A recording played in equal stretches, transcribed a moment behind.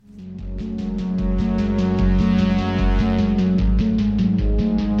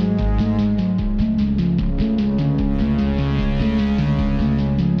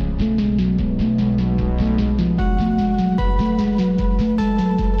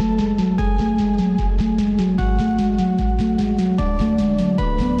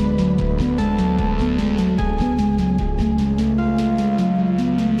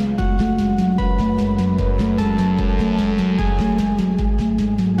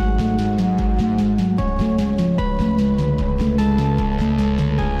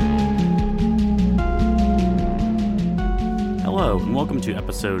welcome to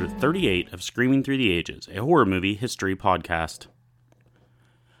episode 38 of Screaming Through the Ages, a horror movie history podcast.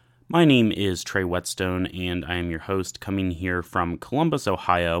 My name is Trey Whetstone, and I am your host, coming here from Columbus,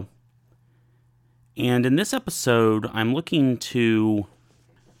 Ohio. And in this episode, I'm looking to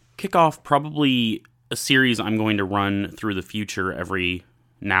kick off probably a series I'm going to run through the future every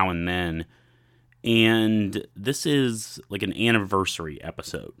now and then. And this is like an anniversary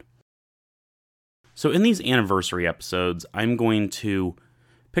episode. So in these anniversary episodes, I'm going to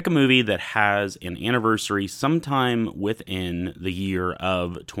pick a movie that has an anniversary sometime within the year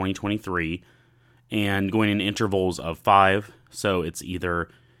of 2023 and going in intervals of 5. So it's either,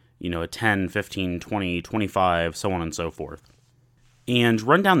 a 10, 15, 20, 25, so on and so forth. And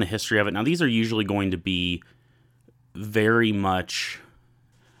run down the history of it. Now, these are usually going to be very much...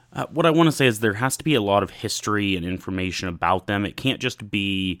 what I want to say is there has to be a lot of history and information about them. It can't just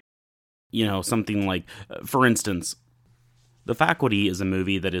be, something like, for instance, The Faculty is a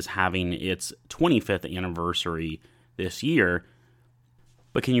movie that is having its 25th anniversary this year.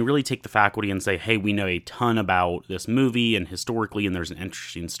 But can you really take The Faculty and say, hey, we know a ton about this movie and historically, and there's an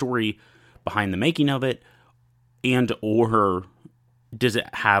interesting story behind the making of it? And or does it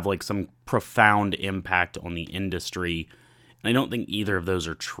have like some profound impact on the industry? And I don't think either of those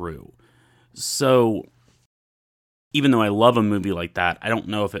are true. So even though I love a movie like that, I don't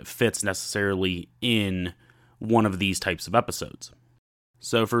know if it fits necessarily in one of these types of episodes.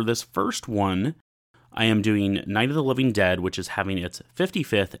 So for this first one, I am doing Night of the Living Dead, which is having its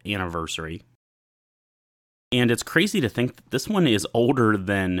 55th anniversary. And it's crazy to think that this one is older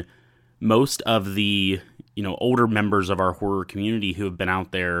than most of the, older members of our horror community who have been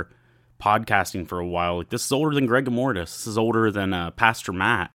out there podcasting for a while. Like, this is older than Greg Mortis. This is older than Pastor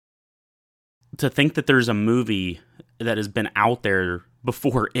Matt. To think that there's a movie that has been out there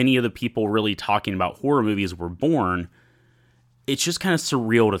before any of the people really talking about horror movies were born, it's just kind of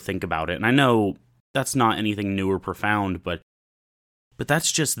surreal to think about it. And I know that's not anything new or profound, but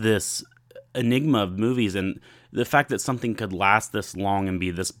that's just this enigma of movies. And the fact that something could last this long and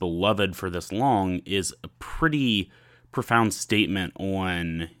be this beloved for this long is a pretty profound statement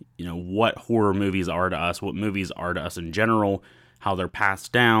on, what horror movies are to us, what movies are to us in general, how they're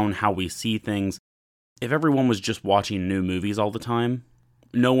passed down, how we see things. If everyone was just watching new movies all the time,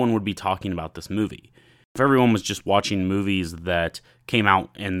 no one would be talking about this movie. If everyone was just watching movies that came out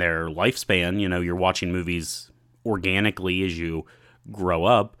in their lifespan, you're watching movies organically as you grow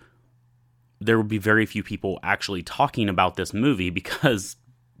up, there would be very few people actually talking about this movie because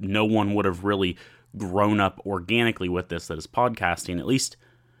no one would have really grown up organically with this that is podcasting, at least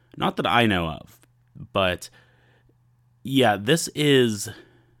not that I know of. But yeah, this is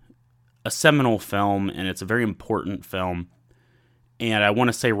a seminal film, and it's a very important film. And I want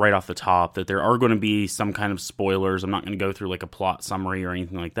to say right off the top that there are going to be some kind of spoilers. I'm not going to go through like a plot summary or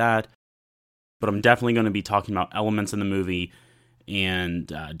anything like that, but I'm definitely going to be talking about elements in the movie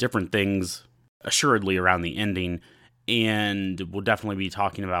and different things, assuredly, around the ending. And we'll definitely be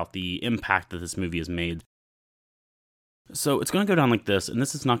talking about the impact that this movie has made. So it's going to go down like this, and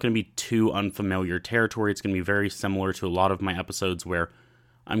this is not going to be too unfamiliar territory. It's going to be very similar to a lot of my episodes where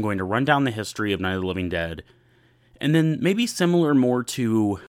I'm going to run down the history of Night of the Living Dead, and then maybe similar more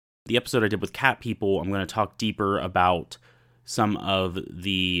to the episode I did with Cat People, I'm going to talk deeper about some of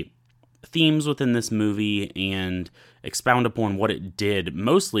the themes within this movie and expound upon what it did.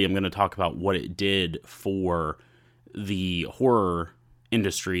 Mostly, I'm going to talk about what it did for the horror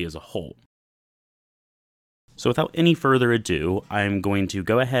industry as a whole. So without any further ado, I'm going to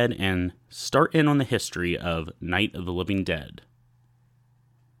go ahead and start in on the history of Night of the Living Dead.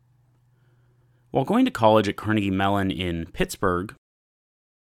 While going to college at Carnegie Mellon in Pittsburgh,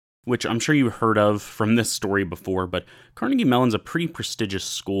 which I'm sure you've heard of from this story before, but Carnegie Mellon's a pretty prestigious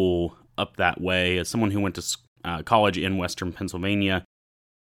school up that way. As someone who went to college in Western Pennsylvania,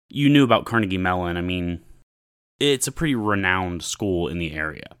 you knew about Carnegie Mellon. I mean, it's a pretty renowned school in the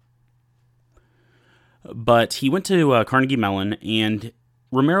area. But he went to Carnegie Mellon, and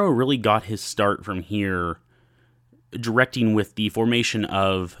Romero really got his start from here directing with the formation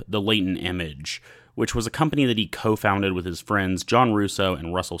of the Latent Image, which was a company that he co-founded with his friends John Russo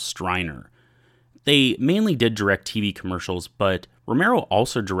and Russell Streiner. They mainly did direct TV commercials, but Romero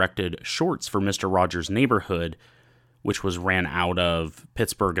also directed shorts for Mr. Rogers' Neighborhood, which was ran out of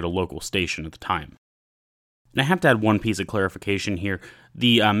Pittsburgh at a local station at the time. And I have to add one piece of clarification here.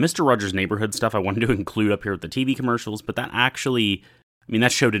 The Mr. Rogers' Neighborhood stuff I wanted to include up here with the TV commercials, but that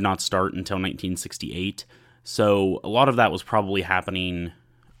show did not start until 1968. So a lot of that was probably happening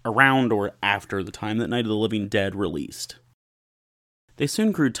around or after the time that Night of the Living Dead released. They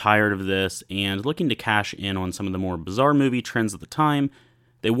soon grew tired of this, and looking to cash in on some of the more bizarre movie trends at the time,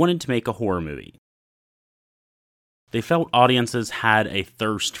 they wanted to make a horror movie. They felt audiences had a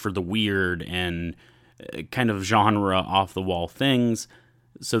thirst for the weird and kind of genre off-the-wall things,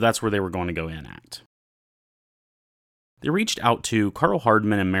 so that's where they were going to go in at. They reached out to Carl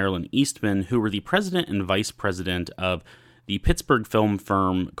Hardman and Marilyn Eastman, who were the president and vice president of the Pittsburgh film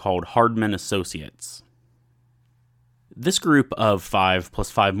firm called Hardman Associates. This group of 5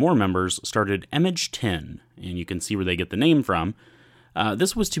 plus 5 more members started Image10, and you can see where they get the name from.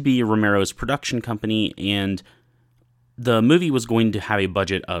 This was to be Romero's production company, and the movie was going to have a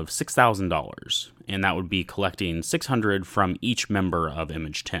budget of $6,000, and that would be collecting $600 from each member of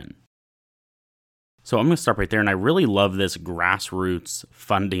Image10. So I'm going to stop right there, and I really love this grassroots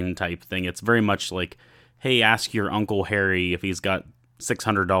funding type thing. It's very much like, hey, ask your Uncle Harry if he's got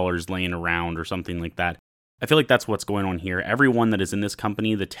 $600 laying around or something like that. I feel like that's what's going on here. Everyone that is in this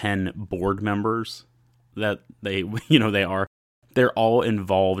company, the 10 board members that they are, they're all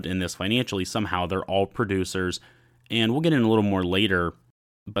involved in this financially somehow. They're all producers, and we'll get in a little more later,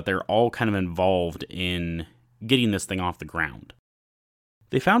 but they're all kind of involved in getting this thing off the ground.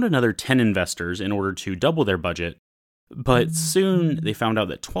 They found another 10 investors in order to double their budget, but soon they found out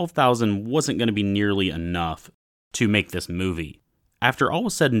that $12,000 wasn't going to be nearly enough to make this movie. After all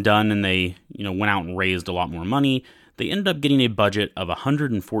was said and done and they, went out and raised a lot more money, they ended up getting a budget of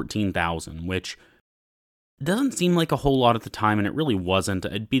 $114,000, which doesn't seem like a whole lot at the time, and it really wasn't.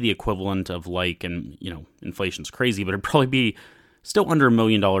 It'd be the equivalent of inflation's crazy, but it'd probably be still under $1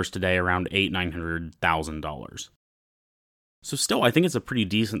 million today, around $900,000. So still, I think it's a pretty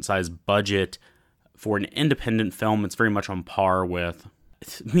decent-sized budget for an independent film. It's very much on par with,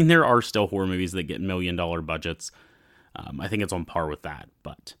 there are still horror movies that get $1 million budgets. I think it's on par with that,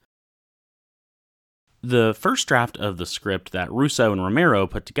 but the first draft of the script that Russo and Romero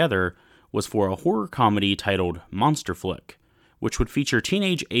put together was for a horror comedy titled Monster Flick, which would feature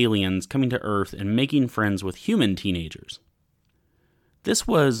teenage aliens coming to Earth and making friends with human teenagers. This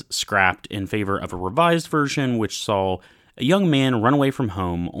was scrapped in favor of a revised version which saw a young man run away from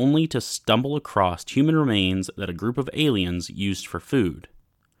home only to stumble across human remains that a group of aliens used for food.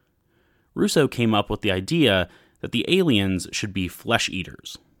 Russo came up with the idea that the aliens should be flesh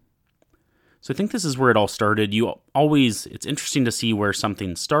eaters. So I think this is where it all started. It's interesting to see where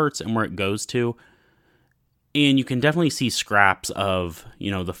something starts and where it goes to. And you can definitely see scraps of,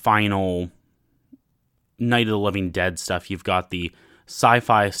 the final Night of the Living Dead stuff. You've got the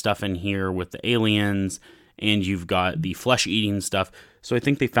sci-fi stuff in here with the aliens, and you've got the flesh-eating stuff. So I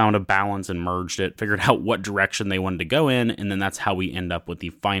think they found a balance and merged it, figured out what direction they wanted to go in, and then that's how we end up with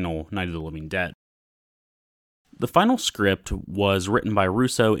the final Night of the Living Dead. The final script was written by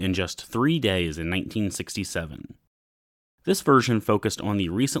Russo in just 3 days in 1967. This version focused on the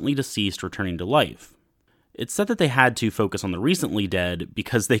recently deceased returning to life. It's said that they had to focus on the recently dead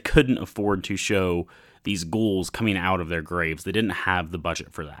because they couldn't afford to show these ghouls coming out of their graves. They didn't have the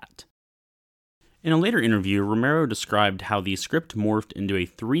budget for that. In a later interview, Romero described how the script morphed into a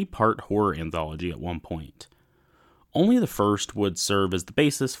 3-part horror anthology at one point. Only the first would serve as the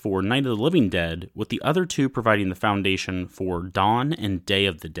basis for Night of the Living Dead, with the other 2 providing the foundation for Dawn and Day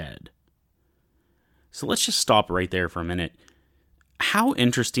of the Dead. So let's just stop right there for a minute. How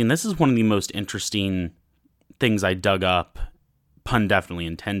interesting, this is one of the most interesting things I dug up, pun definitely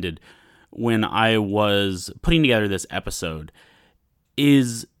intended, when I was putting together this episode,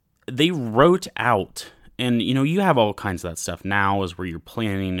 is they wrote out, and you have all kinds of that stuff now, is where you're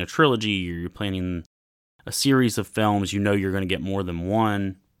planning a trilogy, or you're planning a series of films, you're going to get more than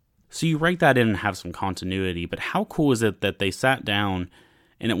one. So you write that in and have some continuity, but how cool is it that they sat down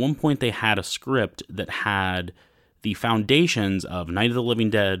and at one point they had a script that had the foundations of Night of the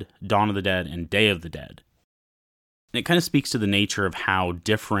Living Dead, Dawn of the Dead, and Day of the Dead. And it kind of speaks to the nature of how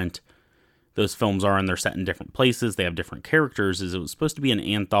different those films are, and they're set in different places, they have different characters, is it was supposed to be an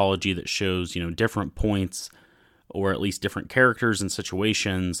anthology that shows, different points, or at least different characters and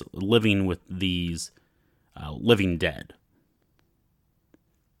situations living with these living dead.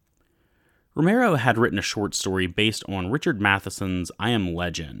 Romero had written a short story based on Richard Matheson's I Am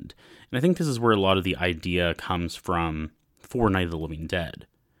Legend, and I think this is where a lot of the idea comes from for Night of the Living Dead.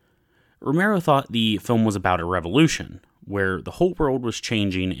 Romero thought the film was about a revolution, where the whole world was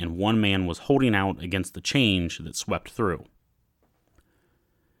changing and one man was holding out against the change that swept through.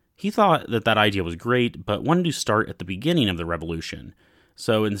 He thought that idea was great, but wanted to start at the beginning of the revolution.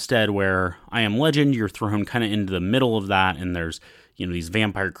 So instead, where I Am Legend, you're thrown kind of into the middle of that, and there's, these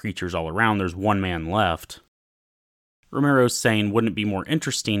vampire creatures all around, there's one man left. Romero's saying, wouldn't it be more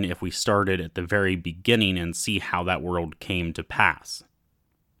interesting if we started at the very beginning and see how that world came to pass?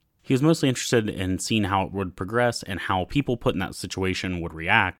 He was mostly interested in seeing how it would progress and how people put in that situation would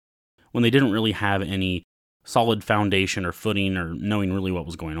react when they didn't really have any solid foundation or footing or knowing really what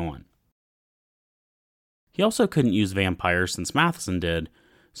was going on. He also couldn't use vampires since Matheson did,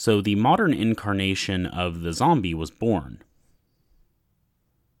 so the modern incarnation of the zombie was born.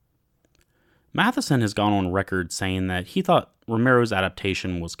 Matheson has gone on record saying that he thought Romero's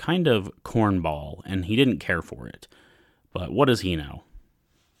adaptation was kind of cornball and he didn't care for it. But what does he know?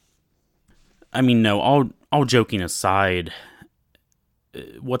 I mean, no, all joking aside,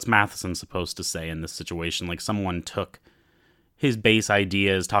 what's Matheson supposed to say in this situation? Like, someone took his base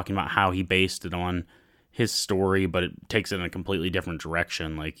ideas, talking about how he based it on his story, but it takes it in a completely different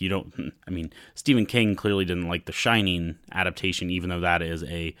direction. Like, Stephen King clearly didn't like The Shining adaptation, even though that is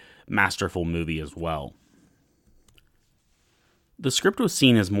a masterful movie as well. The script was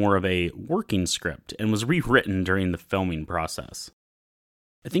seen as more of a working script and was rewritten during the filming process.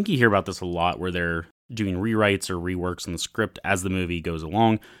 I think you hear about this a lot, where they're doing rewrites or reworks on the script as the movie goes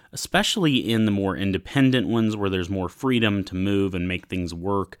along, especially in the more independent ones where there's more freedom to move and make things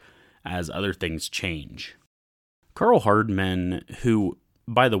work as other things change. Carl Hardman, who,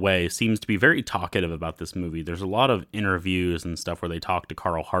 by the way, seems to be very talkative about this movie. There's a lot of interviews and stuff where they talk to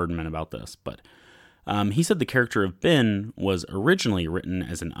Carl Hardman about this, but he said the character of Ben was originally written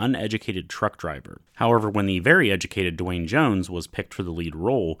as an uneducated truck driver. However, when the very educated Dwayne Jones was picked for the lead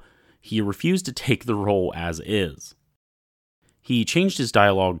role, he refused to take the role as is. He changed his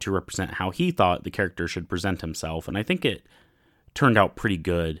dialogue to represent how he thought the character should present himself, and I think it turned out pretty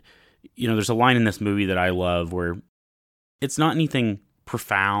good. You know, there's a line in this movie that I love where it's not anything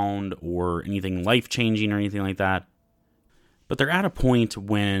profound or anything life-changing or anything like that, but they're at a point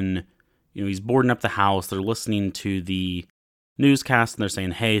when, you know, he's boarding up the house, they're listening to the newscast, and they're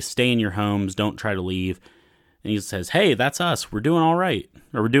saying, hey, stay in your homes, don't try to leave. And he says, hey, that's us, we're doing all right,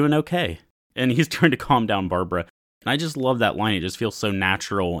 or we're doing okay. And he's trying to calm down Barbara. And I just love that line. It just feels so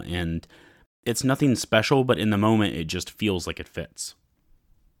natural, and it's nothing special, but in the moment, it just feels like it fits.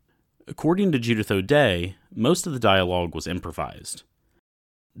 According to Judith O'Dea, most of the dialogue was improvised.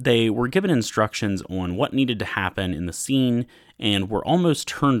 They were given instructions on what needed to happen in the scene and were almost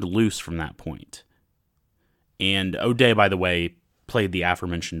turned loose from that point. And O'Dea, by the way, played the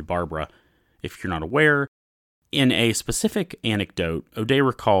aforementioned Barbara. If you're not aware, in a specific anecdote, O'Dea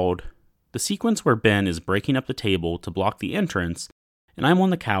recalled, the sequence where Ben is breaking up the table to block the entrance, and I'm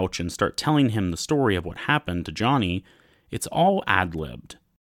on the couch and start telling him the story of what happened to Johnny, it's all ad-libbed.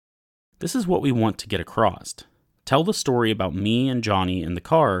 This is what we want to get across. Tell the story about me and Johnny in the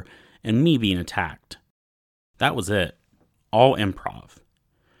car and me being attacked. That was it. All improv.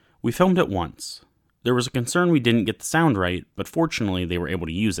 We filmed it once. There was a concern we didn't get the sound right, but fortunately they were able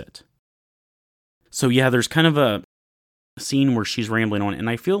to use it. So yeah, there's kind of a scene where she's rambling on, and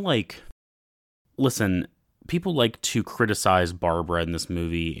I feel like, listen, people like to criticize Barbara in this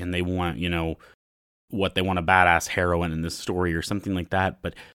movie, and they want, they want a badass heroine in this story or something like that,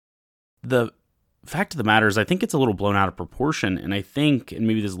 but the fact of the matter is, I think it's a little blown out of proportion, and I think, and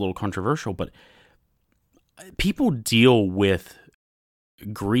maybe this is a little controversial, but people deal with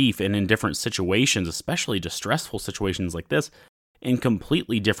grief and in different situations, especially distressful situations like this, in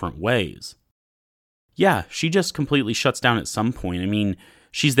completely different ways. Yeah, she just completely shuts down at some point. I mean,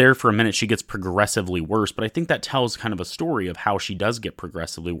 she's there for a minute, she gets progressively worse, but I think that tells kind of a story of how she does get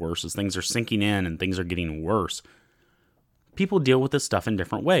progressively worse as things are sinking in and things are getting worse. People deal with this stuff in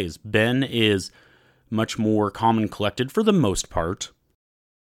different ways. Ben is much more calm and collected for the most part,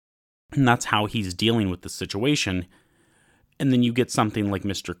 and that's how he's dealing with the situation. And then you get something like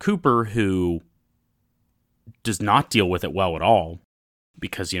Mr. Cooper, who does not deal with it well at all,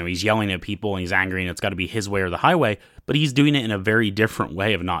 because, he's yelling at people and he's angry and it's got to be his way or the highway, but he's doing it in a very different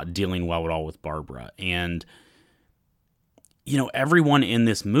way of not dealing well at all with Barbara. And, everyone in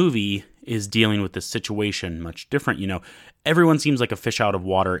this movie is dealing with this situation much different. Everyone seems like a fish out of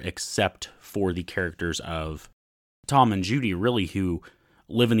water except for the characters of Tom and Judy, really, who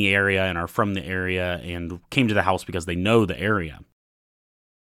live in the area and are from the area and came to the house because they know the area.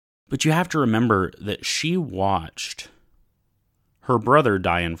 But you have to remember that she watched her brother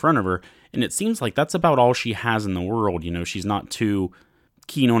die in front of her, and it seems like that's about all she has in the world. She's not too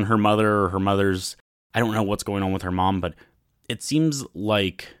keen on her mother or her mother's, I don't know what's going on with her mom, but it seems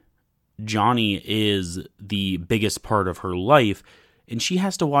like Johnny is the biggest part of her life, and she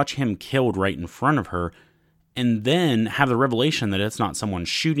has to watch him killed right in front of her, and then have the revelation that it's not someone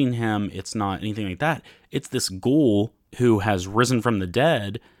shooting him, it's not anything like that, it's this ghoul who has risen from the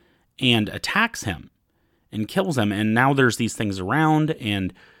dead and attacks him and kills him, and now there's these things around,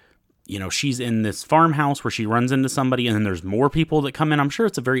 and, she's in this farmhouse where she runs into somebody and then there's more people that come in. I'm sure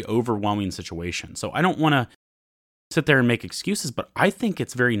it's a very overwhelming situation. So I don't want to sit there and make excuses, but I think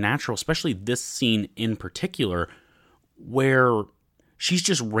it's very natural, especially this scene in particular, where she's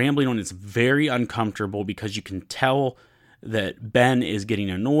just rambling on. It's very uncomfortable because you can tell that Ben is getting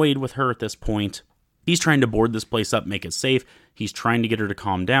annoyed with her at this point. He's trying to board this place up, make it safe. He's trying to get her to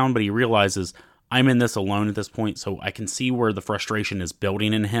calm down, but he realizes I'm in this alone at this point, so I can see where the frustration is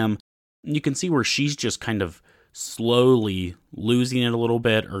building in him. You can see where she's just kind of slowly losing it a little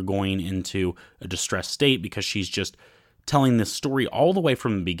bit or going into a distressed state because she's just telling this story all the way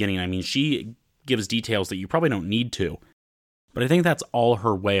from the beginning. I mean, she gives details that you probably don't need to, but I think that's all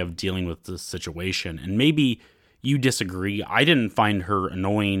her way of dealing with the situation. And maybe you disagree. I didn't find her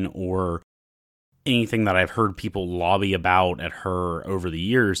annoying or anything that I've heard people lobby about at her over the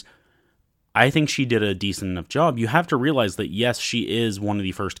years. I think she did a decent enough job. You have to realize that, yes, she is one of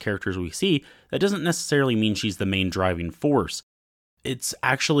the first characters we see. That doesn't necessarily mean she's the main driving force. It's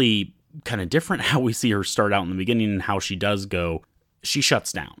actually kind of different how we see her start out in the beginning and how she does go. She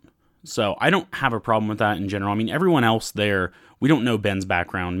shuts down. So I don't have a problem with that in general. I mean, everyone else there, we don't know Ben's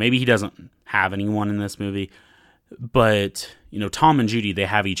background. Maybe he doesn't have anyone in this movie. But, Tom and Judy, they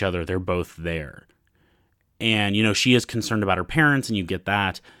have each other. They're both there. And, she is concerned about her parents, and you get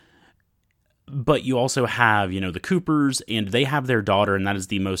that. But you also have, the Coopers, and they have their daughter, and that is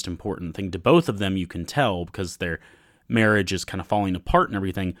the most important thing to both of them, you can tell, because their marriage is kind of falling apart and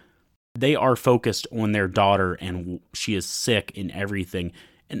everything. They are focused on their daughter, and she is sick and everything.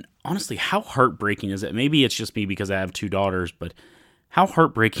 And honestly, how heartbreaking is it? Maybe it's just me because I have two daughters, but how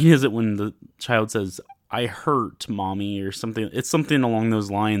heartbreaking is it when the child says, "I hurt, Mommy," or something? It's something along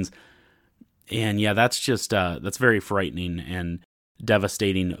those lines. And yeah, that's just, that's very frightening and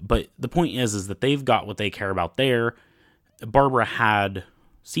devastating. But the point is that they've got what they care about there. Barbara had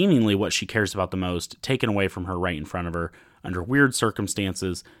seemingly what she cares about the most taken away from her right in front of her under weird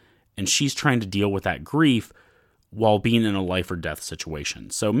circumstances, and she's trying to deal with that grief while being in a life or death situation.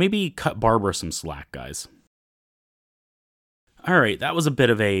 So maybe cut Barbara some slack, guys. All right, that was a bit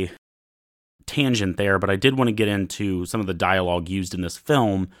of a tangent there, but I did want to get into some of the dialogue used in this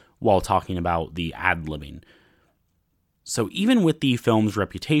film while talking about the ad-libbing. So even with the film's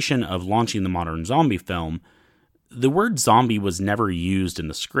reputation of launching the modern zombie film, the word zombie was never used in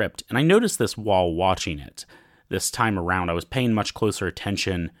the script, and I noticed this while watching it. This time around, I was paying much closer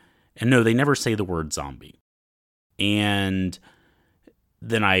attention, and no, they never say the word zombie. And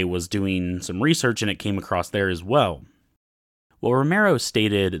then I was doing some research, and it came across there as well. Well, Romero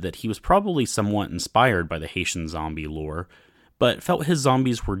stated that he was probably somewhat inspired by the Haitian zombie lore, but felt his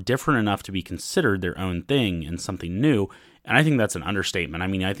zombies were different enough to be considered their own thing and something new, and I think that's an understatement. I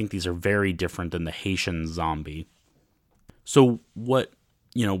mean, I think these are very different than the Haitian zombie. So what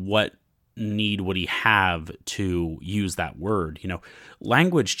need would he have to use that word?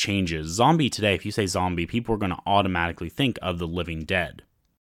 Language changes. Zombie today, if you say zombie, people are going to automatically think of the living dead.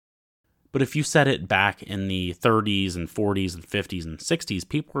 But if you said it back in the 30s and 40s and 50s and 60s,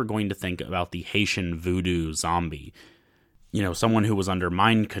 people were going to think about the Haitian voodoo zombie. Someone who was under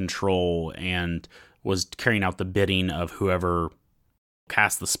mind control and was carrying out the bidding of whoever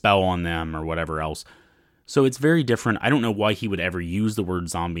cast the spell on them or whatever else. So it's very different. I don't know why he would ever use the word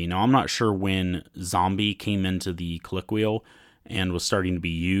zombie. Now, I'm not sure when zombie came into the colloquial and was starting to be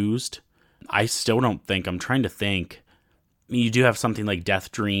used. I still don't think, I'm trying to think. You do have something like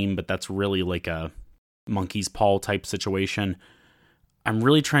Death Dream, but that's really like a monkey's paw type situation. I'm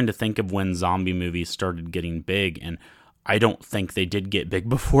really trying to think of when zombie movies started getting big, and I don't think they did get big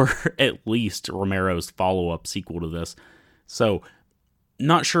before at least Romero's follow-up sequel to this. So,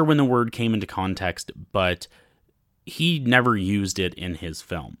 not sure when the word came into context, but he never used it in his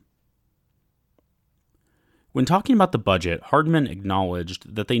film. When talking about the budget, Hardman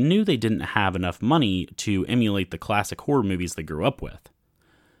acknowledged that they knew they didn't have enough money to emulate the classic horror movies they grew up with.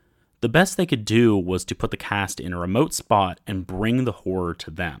 The best they could do was to put the cast in a remote spot and bring the horror to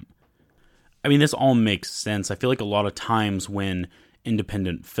them. I mean, this all makes sense. I feel like a lot of times when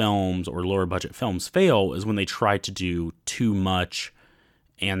independent films or lower budget films fail is when they try to do too much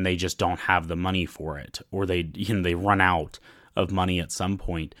and they just don't have the money for it, or they run out of money at some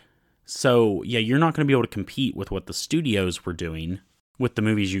point. So, yeah, you're not going to be able to compete with what the studios were doing with the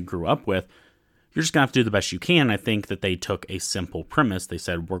movies you grew up with. You're just going to have to do the best you can. I think that they took a simple premise. They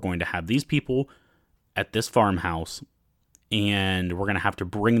said, we're going to have these people at this farmhouse, and we're going to have to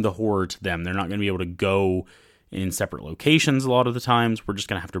bring the horror to them. They're not going to be able to go in separate locations a lot of the times. We're just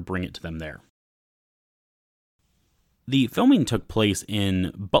going to have to bring it to them there. The filming took place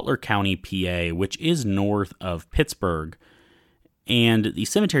in Butler County, PA, which is north of Pittsburgh. and the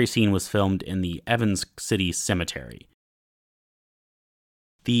cemetery scene was filmed in the Evans City Cemetery.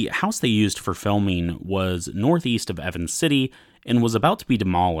 The house they used for filming was northeast of Evans City and was about to be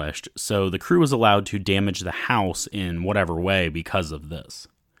demolished, so the crew was allowed to damage the house in whatever way because of this.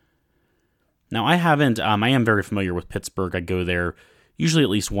 Now, I am very familiar with Pittsburgh. I go there usually at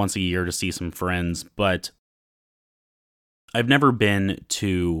least once a year to see some friends, but I've never been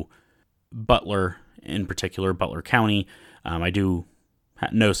to Butler, in particular, Butler County. I do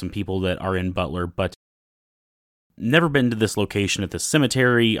know some people that are in Butler, but never been to this location at this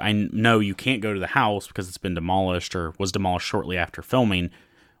cemetery. I know you can't go to the house because it's been demolished or was demolished shortly after filming,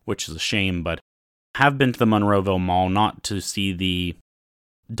 which is a shame, but have been to the Monroeville Mall, not to see the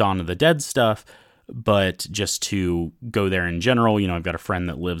Dawn of the Dead stuff, but just to go there in general. You know, I've got a friend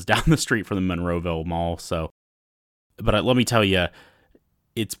that lives down the street from the Monroeville Mall, but let me tell you,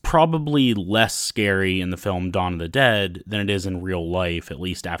 it's probably less scary in the film Dawn of the Dead than it is in real life, at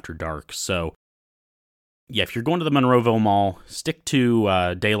least after dark. So, yeah, if you're going to the Monroeville Mall, stick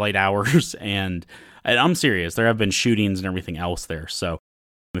to daylight hours, and I'm serious, there have been shootings and everything else there, so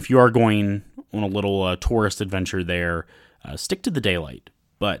if you are going on a little tourist adventure there, stick to the daylight.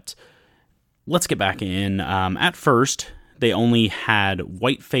 But let's get back in. At first, they only had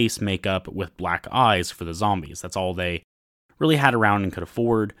white face makeup with black eyes for the zombies. That's all they really had around and could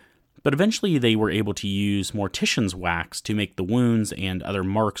afford. But eventually they were able to use mortician's wax to make the wounds and other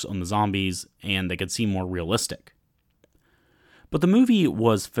marks on the zombies, and they could seem more realistic. But the movie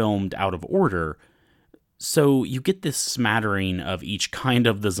was filmed out of order, so you get this smattering of each kind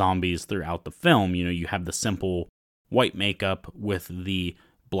of the zombies throughout the film. You know, you have the simple white makeup with the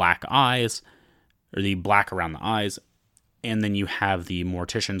black eyes, or the black around the eyes, and then you have the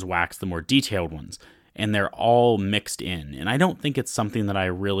mortician's wax, the more detailed ones. And they're all mixed in. And I don't think it's something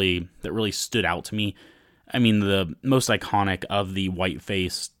that really stood out to me. I mean, the most iconic of the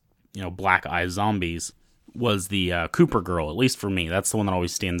white-faced, black eye zombies was the Cooper girl, at least for me. That's the one that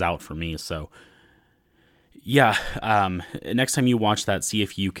always stands out for me. So, yeah, next time you watch that, see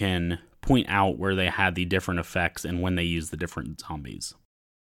if you can point out where they had the different effects and when they used the different zombies.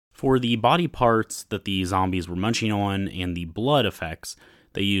 For the body parts that the zombies were munching on and the blood effects,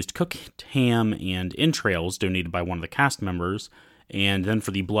 they used cooked ham and entrails donated by one of the cast members, and then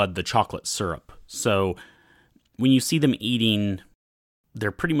for the blood, the chocolate syrup. So when you see them eating,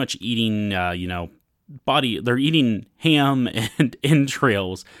 they're pretty much eating, they're eating ham and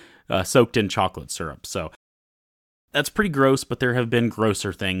entrails soaked in chocolate syrup. So that's pretty gross, but there have been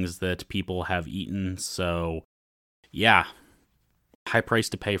grosser things that people have eaten. So yeah, high price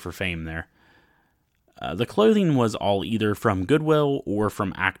to pay for fame there. The clothing was all either from Goodwill or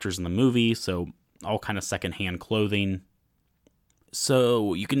from actors in the movie, so all kind of secondhand clothing.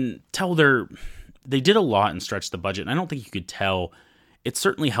 So you can tell they did a lot and stretched the budget, and I don't think you could tell. It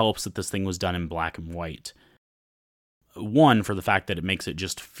certainly helps that this thing was done in black and white. One, for the fact that it makes it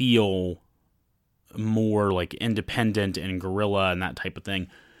just feel more like independent and guerrilla and that type of thing.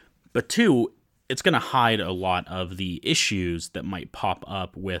 But two, it's going to hide a lot of the issues that might pop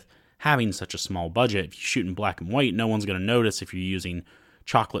up with having such a small budget. If you shoot in black and white, no one's going to notice if you're using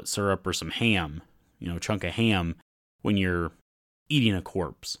chocolate syrup or some ham, chunk of ham, when you're eating a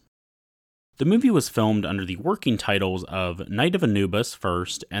corpse. The movie was filmed under the working titles of Night of Anubis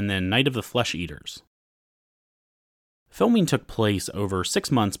first, and then Night of the Flesh Eaters. Filming took place over 6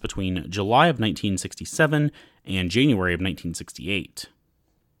 months between July of 1967 and January of 1968.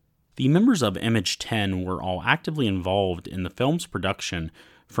 The members of Image 10 were all actively involved in the film's production,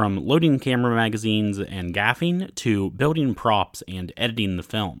 from loading camera magazines and gaffing to building props and editing the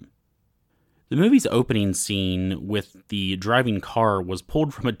film. The movie's opening scene with the driving car was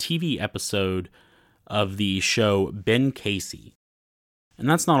pulled from a TV episode of the show Ben Casey. And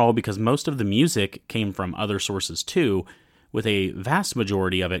that's not all, because most of the music came from other sources too, with a vast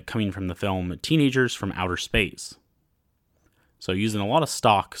majority of it coming from the film Teenagers from Outer Space. So using a lot of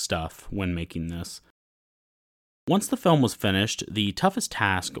stock stuff when making this. Once the film was finished, the toughest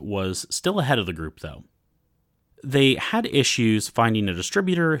task was still ahead of the group, though. They had issues finding a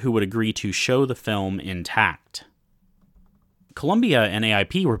distributor who would agree to show the film intact. Columbia and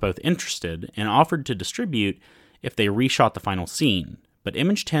AIP were both interested and offered to distribute if they reshot the final scene, but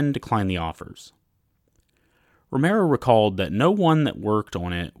Image 10 declined the offers. Romero recalled that no one that worked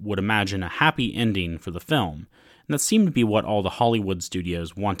on it would imagine a happy ending for the film, and that seemed to be what all the Hollywood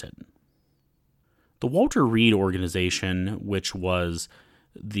studios wanted. The Walter Reed organization, which was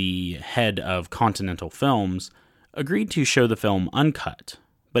the head of Continental Films, agreed to show the film uncut,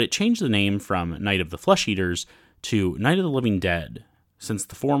 but it changed the name from Night of the Flesh Eaters to Night of the Living Dead, since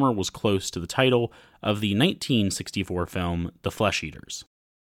the former was close to the title of the 1964 film The Flesh Eaters.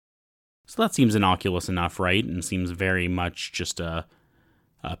 So that seems innocuous enough, right? And seems very much just a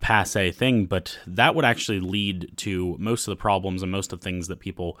passé thing, but that would actually lead to most of the problems and most of the things that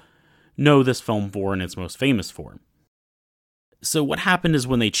people know this film for and it's most famous for. So what happened is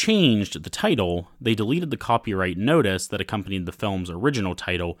when they changed the title, they deleted the copyright notice that accompanied the film's original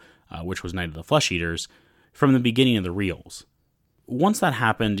title, which was Night of the Flesh Eaters, from the beginning of the reels. Once that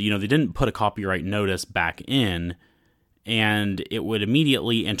happened, they didn't put a copyright notice back in, and it would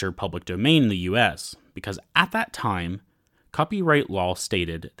immediately enter public domain in the US, because at that time, copyright law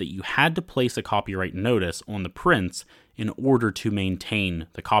stated that you had to place a copyright notice on the prints in order to maintain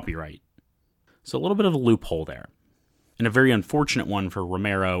the copyright. So a little bit of a loophole there, and a very unfortunate one for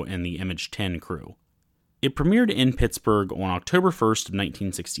Romero and the Image 10 crew. It premiered in Pittsburgh on October 1st of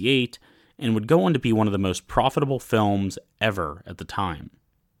 1968, and would go on to be one of the most profitable films ever at the time.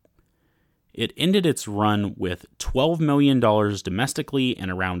 It ended its run with $12 million domestically and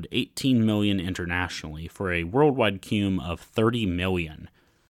around $18 million internationally for a worldwide cum of $30 million.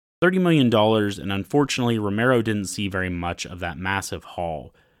 $30 million, and unfortunately Romero didn't see very much of that massive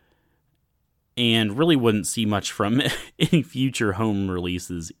haul, and really wouldn't see much from any future home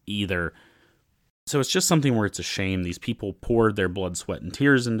releases either. So it's just something where it's a shame. These people poured their blood, sweat, and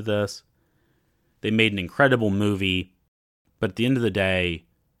tears into this. They made an incredible movie, but at the end of the day,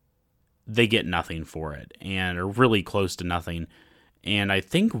 they get nothing for it, and are really close to nothing. And I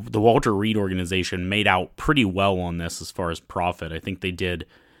think the Walter Reed organization made out pretty well on this as far as profit. I think they did,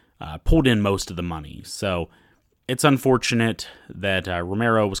 pulled in most of the money. So it's unfortunate that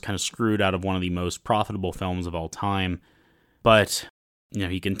Romero was kind of screwed out of one of the most profitable films of all time. But,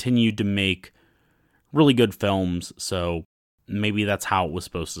 he continued to make really good films, so maybe that's how it was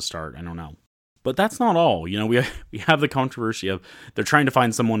supposed to start. I don't know. But that's not all. We have the controversy of they're trying to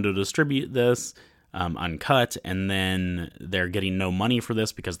find someone to distribute this uncut, and then they're getting no money for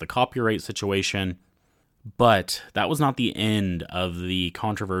this because of the copyright situation. But that was not the end of the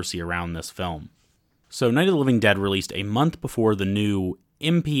controversy around this film. So Night of the Living Dead released a month before the new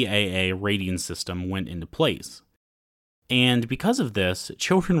MPAA rating system went into place. And because of this,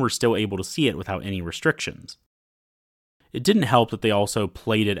 children were still able to see it without any restrictions. It didn't help that they also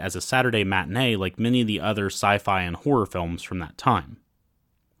played it as a Saturday matinee like many of the other sci-fi and horror films from that time.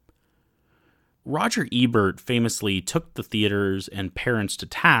 Roger Ebert famously took the theaters and parents to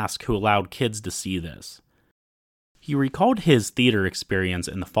task who allowed kids to see this. He recalled his theater experience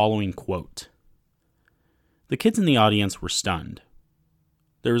in the following quote: "The kids in the audience were stunned.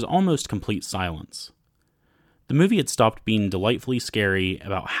 There was almost complete silence. The movie had stopped being delightfully scary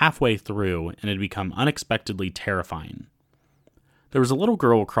about halfway through and had become unexpectedly terrifying. There was a little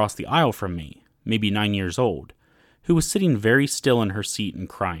girl across the aisle from me, maybe 9 years old, who was sitting very still in her seat and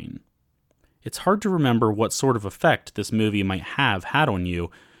crying. It's hard to remember what sort of effect this movie might have had on you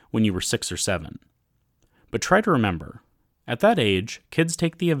when you were 6 or 7. But try to remember, at that age, kids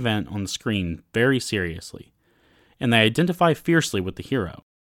take the event on the screen very seriously, and they identify fiercely with the hero.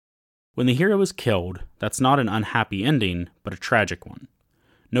 When the hero is killed, that's not an unhappy ending, but a tragic one.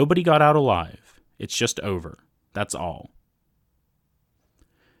 Nobody got out alive. It's just over. That's all."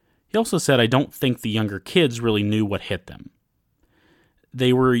 He also said, "I don't think the younger kids really knew what hit them.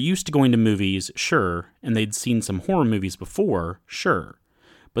 They were used to going to movies, sure, and they'd seen some horror movies before, sure,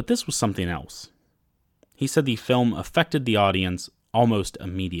 but this was something else." He said the film affected the audience almost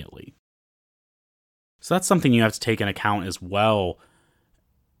immediately. So that's something you have to take into account as well,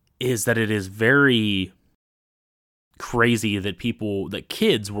 is that it is very crazy that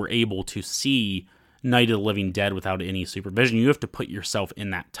kids were able to see Night of the Living Dead without any supervision. You have to put yourself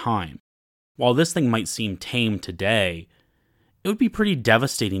in that time. While this thing might seem tame today, it would be pretty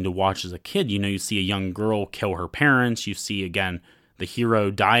devastating to watch as a kid. You see a young girl kill her parents. You see, again, the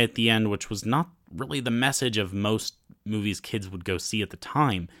hero die at the end, which was not really the message of most movies kids would go see at the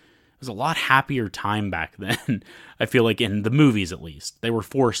time. It was a lot happier time back then. I feel like in the movies, at least. They were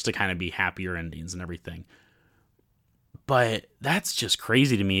forced to kind of be happier endings and everything. But that's just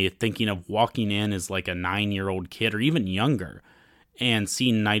crazy to me, thinking of walking in as like a 9-year-old kid or even younger and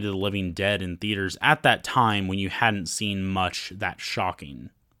seeing Night of the Living Dead in theaters at that time when you hadn't seen much that shocking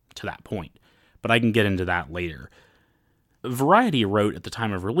to that point. But I can get into that later. Variety wrote at the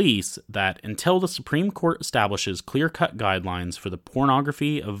time of release that until the Supreme Court establishes clear-cut guidelines for the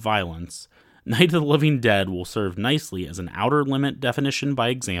pornography of violence, Night of the Living Dead will serve nicely as an outer limit definition by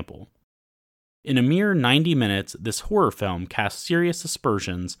example. In a mere 90 minutes, this horror film casts serious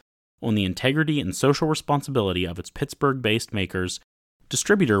aspersions on the integrity and social responsibility of its Pittsburgh-based makers,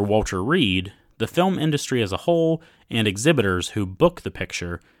 distributor Walter Reed, the film industry as a whole, and exhibitors who book the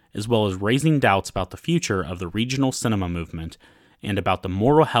picture, as well as raising doubts about the future of the regional cinema movement and about the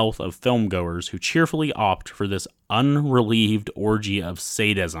moral health of filmgoers who cheerfully opt for this unrelieved orgy of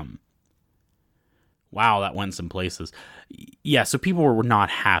sadism. Wow, that went some places. Yeah, so people were not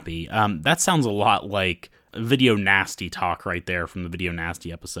happy. That sounds a lot like Video Nasty talk right there from the Video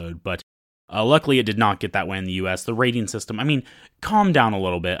Nasty episode, but luckily it did not get that way in the US. The rating system, I mean, calm down a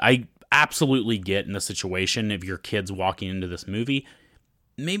little bit. I absolutely get in the situation if your kid's walking into this movie.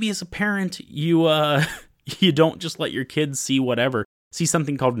 Maybe as a parent, you you don't just let your kids see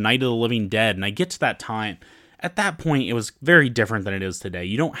something called Night of the Living Dead. And I get to that time. At that point, it was very different than it is today.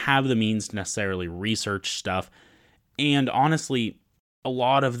 You don't have the means to necessarily research stuff. And honestly, a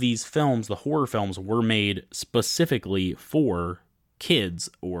lot of these films, the horror films, were made specifically for kids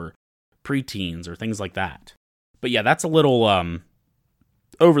or preteens or things like that. But yeah, that's a little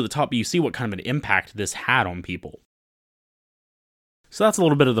over the top, but you see what kind of an impact this had on people. So that's a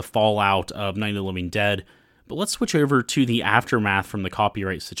little bit of the fallout of Night of the Living Dead, but let's switch over to the aftermath from the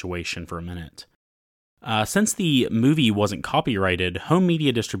copyright situation for a minute. Since the movie wasn't copyrighted, home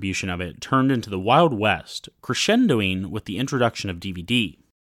media distribution of it turned into the Wild West, crescendoing with the introduction of DVD.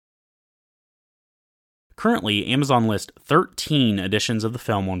 Currently, Amazon lists 13 editions of the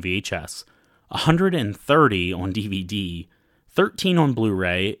film on VHS, 130 on DVD, 13 on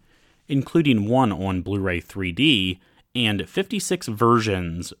Blu-ray, including one on Blu-ray 3D, and 56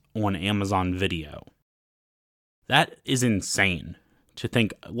 versions on Amazon Video. That is insane to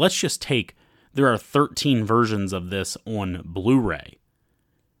think. Let's just take, there are 13 versions of this on Blu-ray.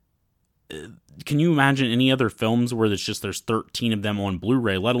 Can you imagine any other films where there's 13 of them on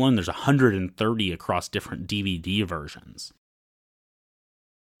Blu-ray, let alone there's 130 across different DVD versions?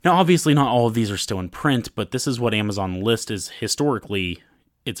 Now, obviously not all of these are still in print, but this is what Amazon lists as historically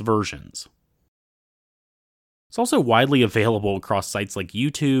its versions. It's also widely available across sites like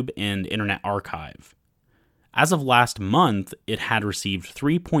YouTube and Internet Archive. As of last month, it had received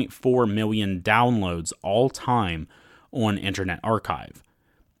 3.4 million downloads all time on Internet Archive,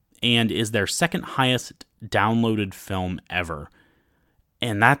 and is their second highest downloaded film ever.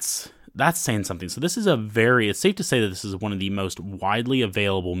 And that's saying something. So this is it's safe to say that this is one of the most widely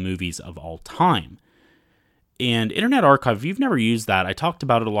available movies of all time. And Internet Archive, if you've never used that, I talked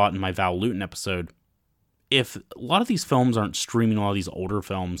about it a lot in my Val Lewton episode. If a lot of these films aren't streaming, a lot of these older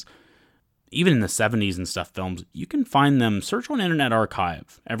films, even in the 70s and stuff films, you can find them, search on Internet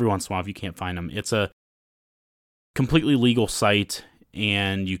Archive every once in a while if you can't find them. It's a completely legal site,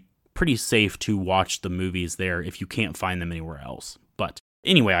 and you're pretty safe to watch the movies there if you can't find them anywhere else. But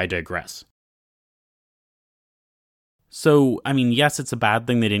anyway, I digress. So, I mean, yes, it's a bad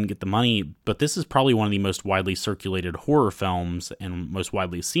thing they didn't get the money, but this is probably one of the most widely circulated horror films and most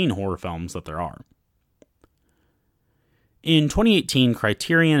widely seen horror films that there are. In 2018,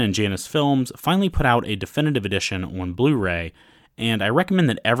 Criterion and Janus Films finally put out a definitive edition on Blu-ray, and I recommend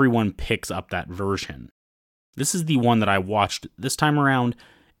that everyone picks up that version. This is the one that I watched this time around,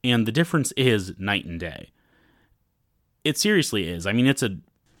 and the difference is night and day. It seriously is. I mean, it's an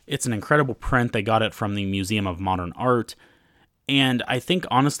incredible print. They got it from the Museum of Modern Art, and I think,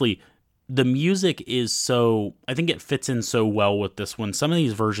 honestly, the music I think it fits in so well with this one. Some of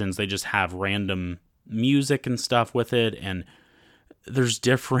these versions, they just have random music and stuff with it, and there's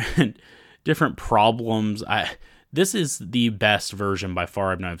different problems. This is the best version by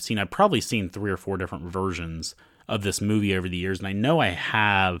far I've seen. I've probably seen 3 or 4 different versions of this movie over the years, and I know I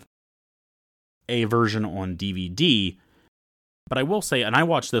have a version on DVD, but I will say, and I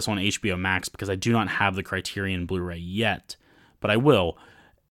watched this on HBO Max because I do not have the Criterion Blu-ray yet, but I will.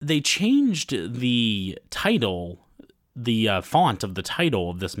 They changed the title, the font of the title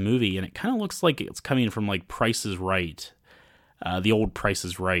of this movie, and it kind of looks like it's coming from like Price is Right, the old Price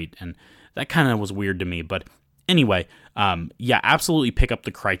is Right, and that kind of was weird to me. But anyway, yeah, absolutely pick up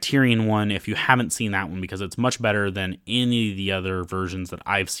the Criterion one if you haven't seen that one, because it's much better than any of the other versions that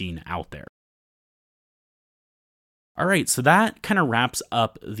I've seen out there. All right, so that kind of wraps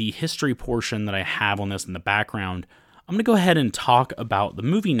up the history portion that I have on this in the background. I'm going to go ahead and talk about the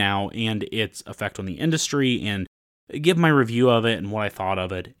movie now and its effect on the industry, and give my review of it and what I thought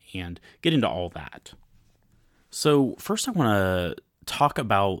of it, and get into all that. So first I want to talk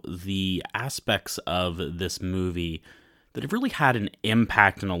about the aspects of this movie that have really had an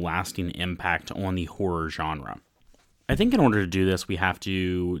impact and a lasting impact on the horror genre. I think in order to do this, we have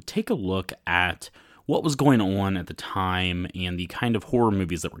to take a look at what was going on at the time and the kind of horror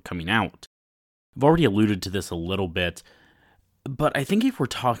movies that were coming out. I've already alluded to this a little bit, but I think if we're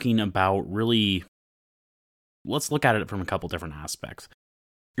talking about really, let's look at it from a couple different aspects.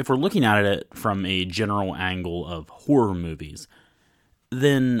 if we're looking at it from a general angle of horror movies,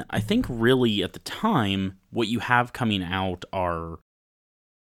 then I think really at the time, what you have coming out are,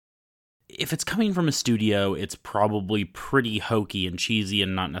 if it's coming from a studio, it's probably pretty hokey and cheesy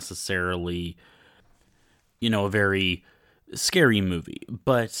and not necessarily, a very scary movie.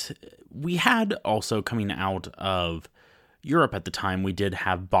 But we had also coming out of Europe at the time, we did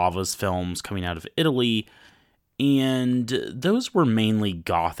have Bava's films coming out of Italy, and those were mainly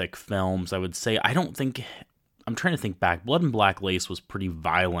gothic films, I would say. I'm trying to think back, Blood and Black Lace was pretty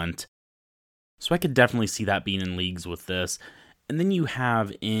violent, so I could definitely see that being in leagues with this. And then you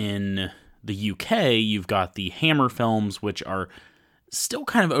have in the UK, you've got the Hammer films, which are still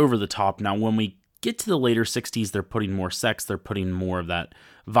kind of over the top. Now, when we get to the later 60s, they're putting more sex, they're putting more of that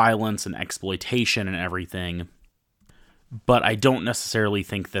violence and exploitation and everything. But I don't necessarily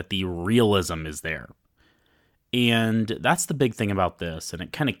think that the realism is there. And that's the big thing about this, and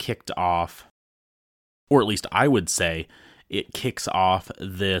it kind of kicked off, or at least I would say, it kicks off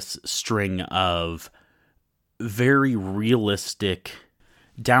this string of very realistic,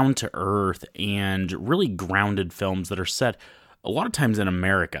 down-to-earth, and really grounded films that are set a lot of times in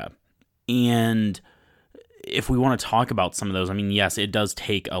America. And if we want to talk about some of those, I mean, yes, it does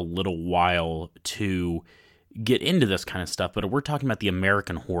take a little while to get into this kind of stuff, but we're talking about the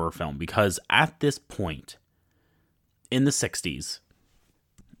American horror film, because at this point, in the 60s,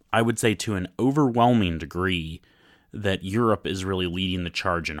 I would say to an overwhelming degree that Europe is really leading the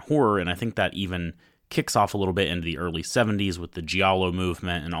charge in horror, and I think that even kicks off a little bit into the early 70s with the Giallo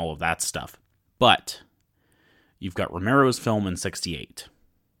movement and all of that stuff. But you've got Romero's film in 68.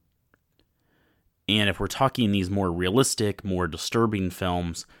 And if we're talking these more realistic, more disturbing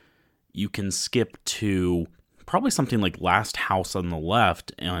films, you can skip to probably something like Last House on the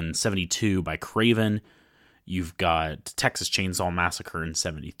Left in 72 by Craven. You've got Texas Chainsaw Massacre in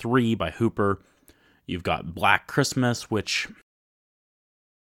 73 by Hooper. You've got Black Christmas, which,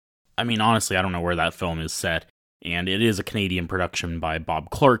 I mean, honestly, I don't know where that film is set. And it is a Canadian production by Bob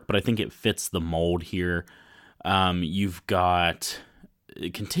Clark, but I think it fits the mold here. You've got,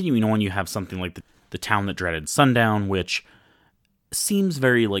 continuing on, you have something like the Town That Dreaded Sundown, which seems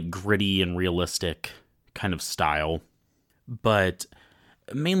very like gritty and realistic kind of style. But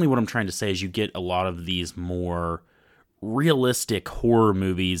mainly what I'm trying to say is you get a lot of these more realistic horror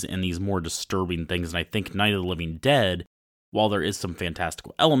movies and these more disturbing things. And I think Night of the Living Dead, while there is some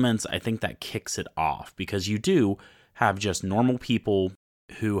fantastical elements, I think that kicks it off, because you do have just normal people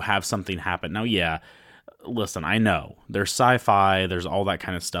who have something happen. Now, yeah, listen, I know there's sci-fi, there's all that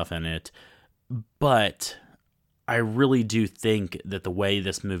kind of stuff in it, but I really do think that the way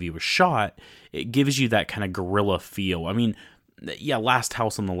this movie was shot, it gives you that kind of guerrilla feel. I mean, yeah, Last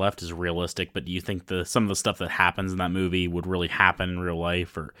House on the Left is realistic, but do you think some of the stuff that happens in that movie would really happen in real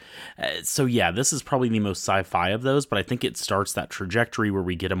life? Or so yeah, this is probably the most sci-fi of those, but I think it starts that trajectory where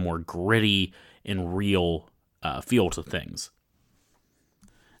we get a more gritty and real feel to things.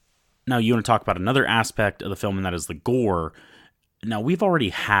 Now, you want to talk about another aspect of the film, and that is the gore. Now, we've already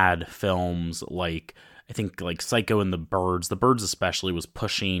had films like, I think, like Psycho and The Birds. The Birds especially was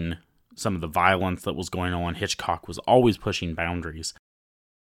pushing some of the violence that was going on. Hitchcock was always pushing boundaries.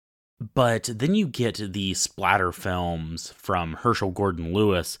 But then you get the splatter films from Herschel Gordon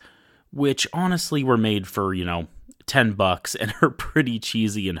Lewis, which honestly were made for, $10 and are pretty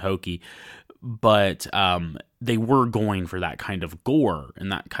cheesy and hokey. But they were going for that kind of gore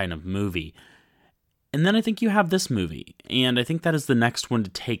and that kind of movie. And then I think you have this movie, and I think that is the next one to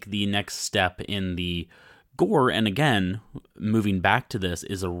take the next step in the gore. And again, moving back to this,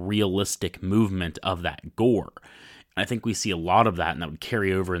 is a realistic movement of that gore. And I think we see a lot of that, and that would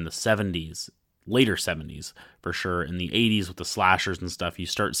carry over in the 70s, later 70s for sure. In the 80s with the slashers and stuff, you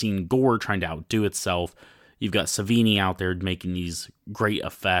start seeing gore trying to outdo itself. You've got Savini out there making these great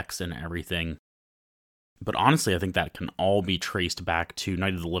effects and everything. But honestly, I think that can all be traced back to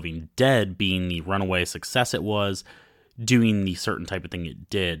Night of the Living Dead being the runaway success it was, doing the certain type of thing it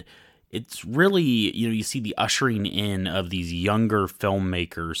did. It's really, you see the ushering in of these younger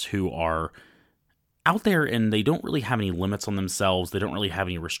filmmakers who are out there, and they don't really have any limits on themselves. They don't really have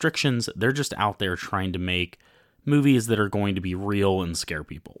any restrictions. They're just out there trying to make movies that are going to be real and scare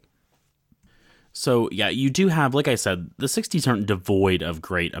people. So yeah, you do have, like I said, the 60s aren't devoid of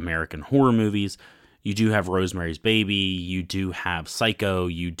great American horror movies. You do have Rosemary's Baby, you do have Psycho,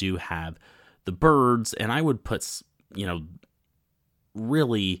 you do have The Birds, and I would put,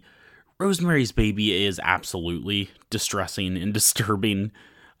 really, Rosemary's Baby is absolutely distressing and disturbing,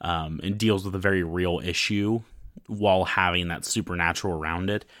 and deals with a very real issue while having that supernatural around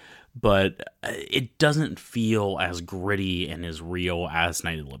it. but it doesn't feel as gritty and as real as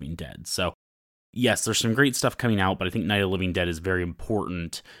Night of the Living Dead. So yes, there's some great stuff coming out, but I think Night of the Living Dead is very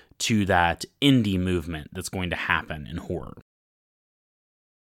important to that indie movement that's going to happen in horror.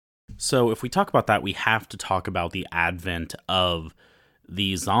 So if we talk about that, we have to talk about the advent of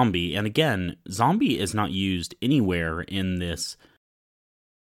the zombie. And again, zombie is not used anywhere in this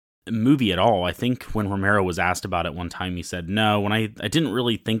movie at all. I think when Romero was asked about it one time, he said, no, I didn't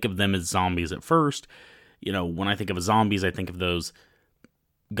really think of them as zombies at first. When I think of zombies, I think of those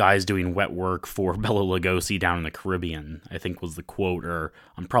guys doing wet work for Bela Lugosi down in the Caribbean, I think was the quote, or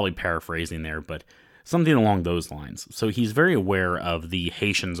I'm probably paraphrasing there, but something along those lines. So he's very aware of the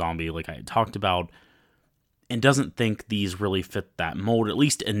Haitian zombie, like I had talked about, and doesn't think these really fit that mold, at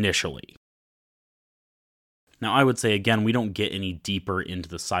least initially. Now, I would say, again, we don't get any deeper into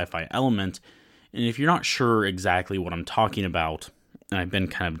the sci-fi element, and if you're not sure exactly what I'm talking about, and I've been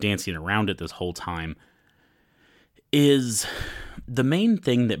kind of dancing around it this whole time, is the main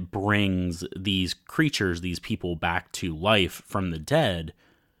thing that brings these creatures, these people back to life from the dead,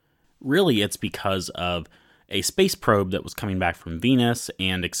 really it's because of a space probe that was coming back from Venus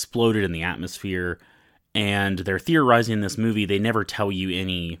and exploded in the atmosphere, and they're theorizing in this movie. They never tell you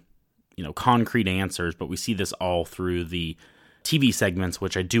any, concrete answers, but we see this all through the TV segments,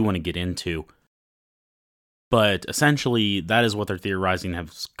 which I do want to get into. But essentially, that is what they're theorizing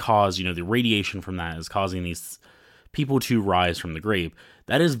has caused, the radiation from that is causing these people to rise from the grave.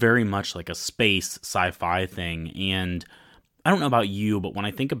 That is very much like a space sci-fi thing, and I don't know about you, but when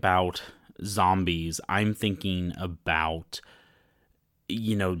I think about zombies, I'm thinking about,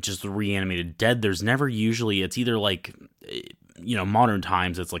 just the reanimated dead. There's never usually, it's either like, modern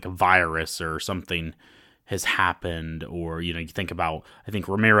times, it's like a virus or something has happened, or, you think about, I think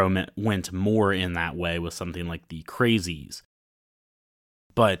Romero went more in that way with something like the Crazies.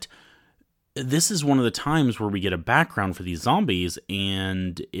 But this is one of the times where we get a background for these zombies,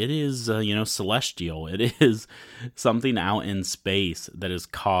 and it is, celestial. It is something out in space that has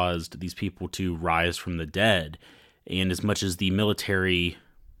caused these people to rise from the dead. And as much as the military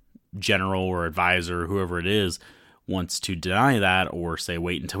general or advisor, whoever it is, wants to deny that or say,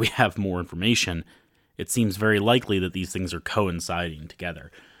 wait until we have more information, it seems very likely that these things are coinciding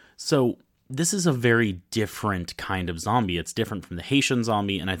together. So this is a very different kind of zombie. It's different from the Haitian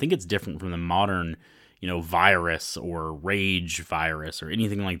zombie, and I think it's different from the modern, virus or rage virus or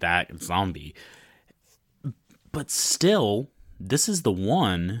anything like that zombie. But still, this is the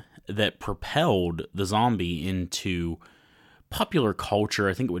one that propelled the zombie into popular culture.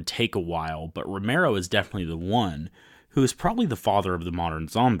 I think it would take a while, but Romero is definitely the one who is probably the father of the modern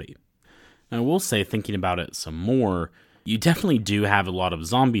zombie. Now, I will say, thinking about it some more, you definitely do have a lot of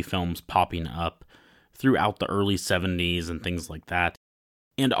zombie films popping up throughout the early 70s and things like that.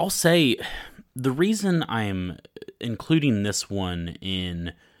 And I'll say, the reason I'm including this one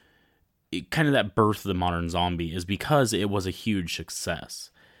in kind of that birth of the modern zombie is because it was a huge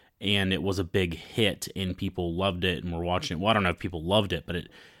success. And it was a big hit, and people loved it, and were watching it. Well, I don't know if people loved it, but it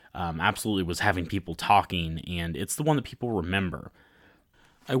absolutely was having people talking, and it's the one that people remember.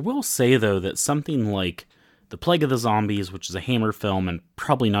 I will say, though, that something like The Plague of the Zombies, which is a Hammer film, and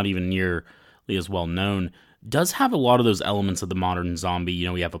probably not even nearly as well known, does have a lot of those elements of the modern zombie.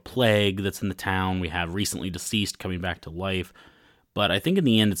 We have a plague that's in the town, we have recently deceased coming back to life, but I think in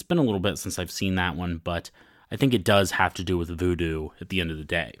the end, it's been a little bit since I've seen that one, but I think it does have to do with voodoo at the end of the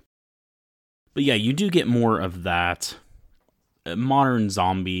day. But yeah, you do get more of that modern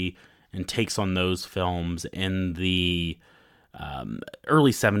zombie and takes on those films in the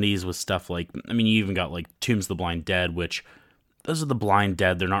early 70s with stuff like, you even got like Tombs of the Blind Dead, which those are the blind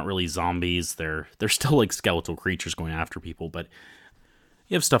dead. They're not really zombies. They're still like skeletal creatures going after people, but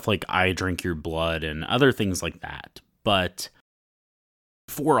you have stuff like I Drink Your Blood and other things like that. But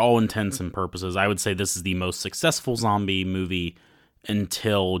for all intents and purposes, I would say this is the most successful zombie movie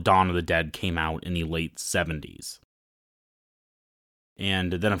until Dawn of the Dead came out in the late 70s.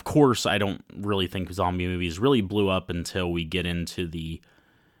 And then, of course, I don't really think zombie movies really blew up until we get into the...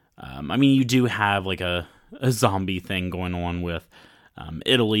 you do have like a zombie thing going on with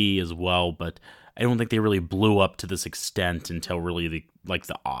Italy as well, but I don't think they really blew up to this extent until really the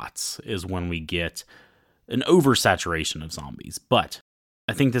aughts is when we get an oversaturation of zombies. But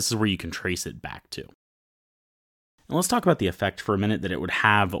I think this is where you can trace it back to. And let's talk about the effect for a minute that it would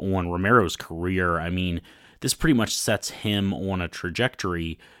have on Romero's career. This pretty much sets him on a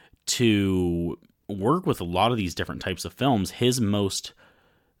trajectory to work with a lot of these different types of films. His most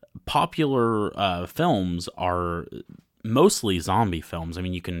popular films are mostly zombie films.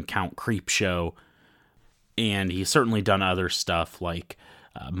 You can count Creepshow, and he's certainly done other stuff like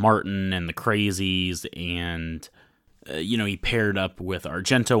Martin and the Crazies, and, he paired up with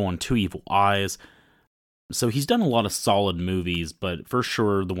Argento on Two Evil Eyes. So he's done a lot of solid movies, but for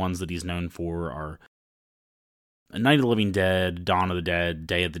sure the ones that he's known for are Night of the Living Dead, Dawn of the Dead,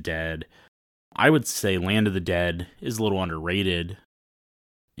 Day of the Dead. I would say Land of the Dead is a little underrated,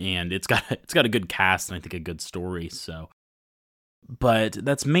 and it's got a good cast and I think a good story. So, but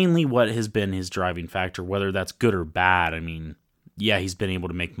that's mainly what has been his driving factor, whether that's good or bad. I mean, yeah, he's been able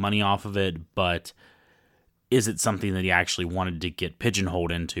to make money off of it, but is it something that he actually wanted to get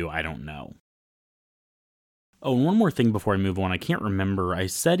pigeonholed into? I don't know. Oh, and one more thing before I move on. I can't remember. I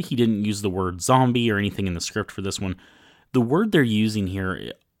said he didn't use the word zombie or anything in the script for this one. The word they're using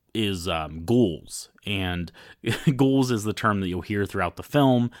here is ghouls. And ghouls is the term that you'll hear throughout the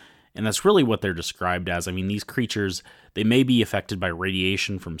film. And that's really what they're described as. I mean, these creatures, they may be affected by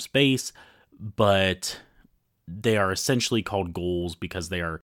radiation from space, but they are essentially called ghouls because they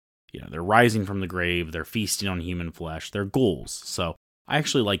are, they're rising from the grave. They're feasting on human flesh. They're ghouls. So I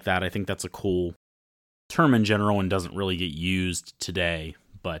actually like that. I think that's a cool term in general and doesn't really get used today,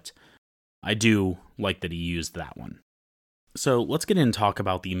 but I do like that he used that one. So let's get in and talk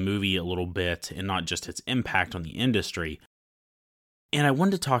about the movie a little bit and not just its impact on the industry. And I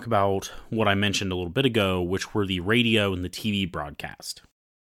wanted to talk about what I mentioned a little bit ago, which were the radio and the TV broadcast.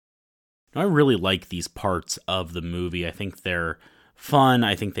 Now, I really like these parts of the movie. I think they're fun.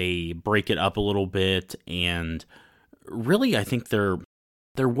 I think they break it up a little bit, and really I think they're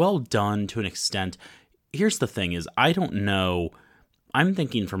well done to an extent. Here's the thing is, I don't know, I'm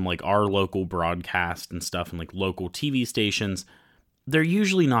thinking from like our local broadcast and stuff and like local TV stations, they're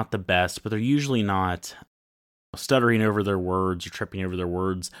usually not the best, but they're usually not stuttering over their words or tripping over their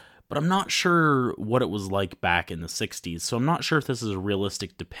words, but I'm not sure what it was like back in the 60s, so I'm not sure if this is a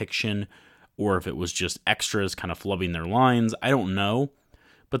realistic depiction or if it was just extras kind of flubbing their lines, I don't know,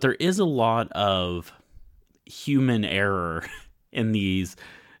 but there is a lot of human error in these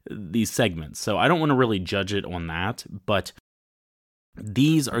segments. So I don't want to really judge it on that, but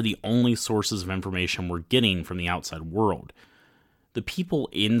these are the only sources of information we're getting from the outside world. The people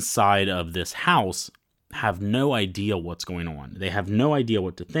inside of this house have no idea what's going on. They have no idea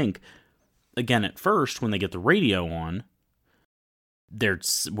what to think. Again, at first, when they get the radio on,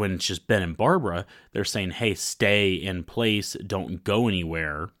 when it's just Ben and Barbara, they're saying, hey, stay in place, don't go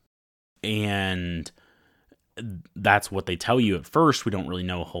anywhere. And that's what they tell you at first. We don't really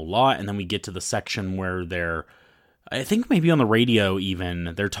know a whole lot. And then we get to the section where I think maybe on the radio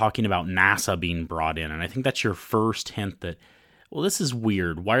even, they're talking about NASA being brought in. And I think that's your first hint that, well, this is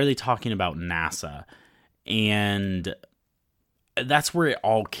weird. Why are they talking about NASA? And that's where it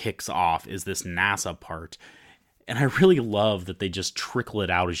all kicks off, is this NASA part. And I really love that they just trickle it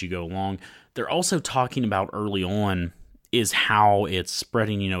out as you go along. They're also talking about early on is how it's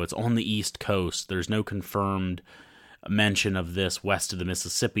spreading, it's on the East Coast. There's no confirmed mention of this west of the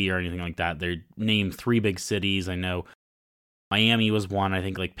Mississippi or anything like that. They named 3 big cities. I know Miami was one. I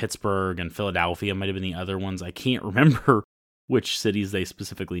think like Pittsburgh and Philadelphia might have been the other ones. I can't remember which cities they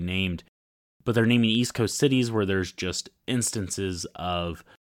specifically named. But they're naming East Coast cities where there's just instances of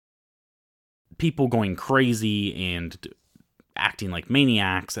people going crazy and acting like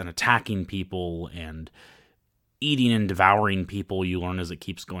maniacs and attacking people and eating and devouring people. You learn as it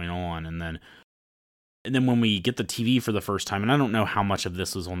keeps going on. And then when we get the TV for the first time, and I don't know how much of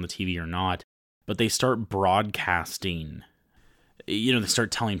this was on the TV or not, but they start broadcasting. They start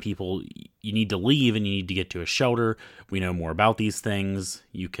telling people, you need to leave and you need to get to a shelter. We know more about these things.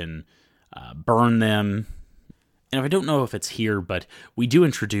 You can burn them. And I don't know if it's here, but we do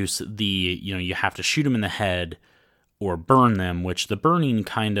introduce you have to shoot them in the head or burn them, which the burning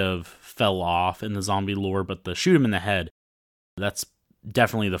kind of fell off in the zombie lore, but the shoot them in the head, that's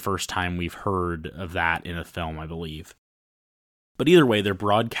definitely the first time we've heard of that in a film, I believe. But either way, they're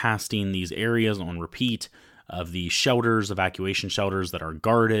broadcasting these areas on repeat of the shelters, evacuation shelters that are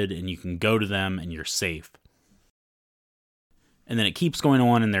guarded, and you can go to them and you're safe. And then it keeps going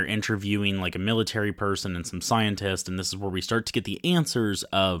on, and they're interviewing like a military person and some scientist, and this is where we start to get the answers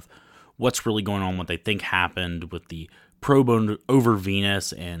of what's really going on, what they think happened with the probe over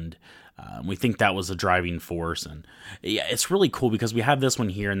Venus, and we think that was a driving force. And yeah, it's really cool because we have this one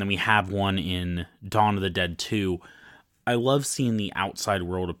here, and then we have one in Dawn of the Dead 2. I love seeing the outside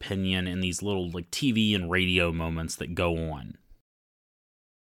world opinion in these little like TV and radio moments that go on.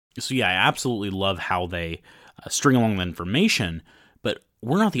 So yeah, I absolutely love how they string along the information, but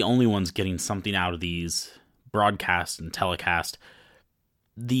we're not the only ones getting something out of these broadcasts and telecasts.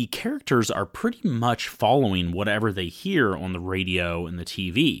 The characters are pretty much following whatever they hear on the radio and the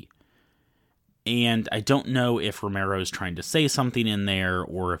TV. And I don't know if Romero's trying to say something in there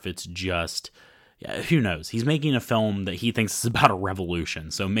or if it's just, yeah, who knows? He's making a film that he thinks is about a revolution.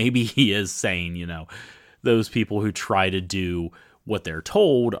 So maybe he is saying, those people who try to do what they're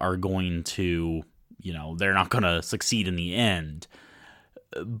told are going to, they're not going to succeed in the end.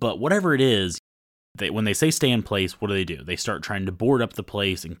 But whatever it is, when they say stay in place, what do? They start trying to board up the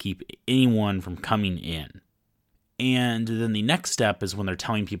place and keep anyone from coming in. And then the next step is when they're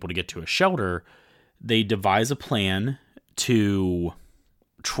telling people to get to a shelter, they devise a plan to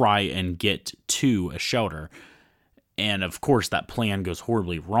try and get to a shelter. And of course, that plan goes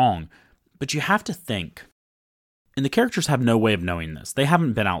horribly wrong. But you have to think, and the characters have no way of knowing this. They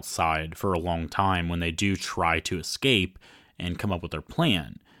haven't been outside for a long time when they do try to escape and come up with their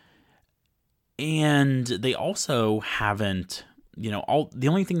plan. And they also haven't, the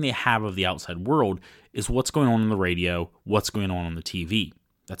only thing they have of the outside world is what's going on the radio, what's going on the TV.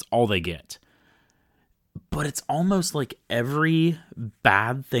 That's all they get. But it's almost like every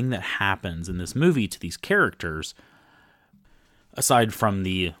bad thing that happens in this movie to these characters, aside from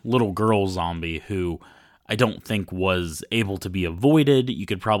the little girl zombie who I don't think was able to be avoided, you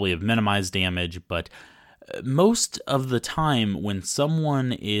could probably have minimized damage, but most of the time when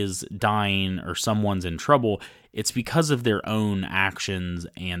someone is dying or someone's in trouble, it's because of their own actions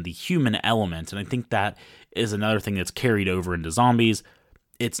and the human element. And I think that is another thing that's carried over into zombies.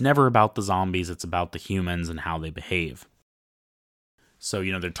 It's never about the zombies, it's about the humans and how they behave. So,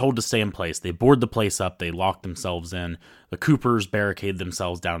 they're told to stay in place. They board the place up, they lock themselves in. The Coopers barricade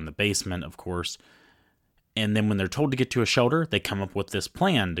themselves down in the basement, of course. And then when they're told to get to a shelter, they come up with this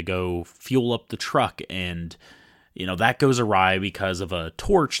plan to go fuel up the truck. And, that goes awry because of a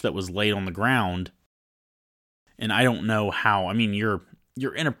torch that was laid on the ground. And I don't know how,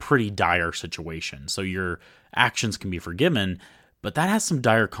 you're in a pretty dire situation. So your actions can be forgiven, but that has some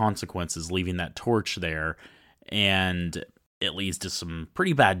dire consequences, leaving that torch there. And it leads to some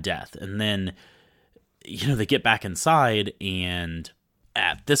pretty bad death. And then, they get back inside. And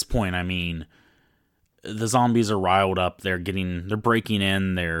at this point, the zombies are riled up, they're breaking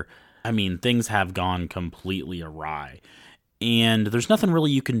in, things have gone completely awry. And there's nothing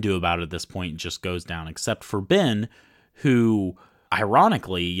really you can do about it at this point, it just goes down, except for Ben, who,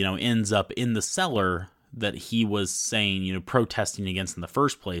 ironically, ends up in the cellar that he was saying, protesting against in the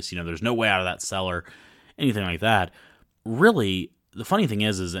first place. There's no way out of that cellar, anything like that. Really, the funny thing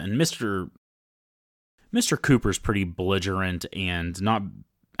is and Mr. Cooper's pretty belligerent and not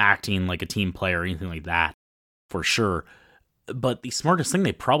acting like a team player or anything like that, for sure. But the smartest thing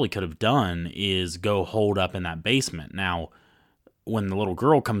they probably could have done is go hold up in that basement. Now, when the little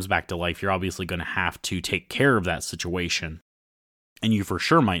girl comes back to life, you're obviously going to have to take care of that situation. And you for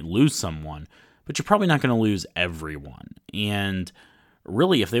sure might lose someone, but you're probably not going to lose everyone. And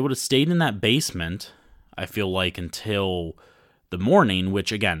really, if they would have stayed in that basement, I feel like until the morning,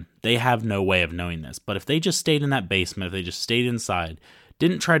 which again, they have no way of knowing this, but if they just stayed in that basement, if they just stayed inside,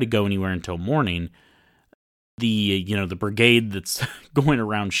 didn't try to go anywhere until morning, the brigade that's going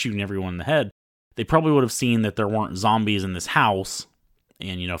around shooting everyone in the head, they probably would have seen that there weren't zombies in this house.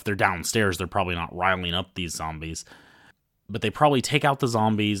 And, if they're downstairs, they're probably not riling up these zombies. But they probably take out the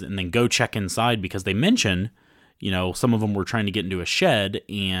zombies and then go check inside because they mention, some of them were trying to get into a shed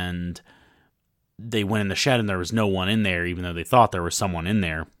and they went in the shed and there was no one in there, even though they thought there was someone in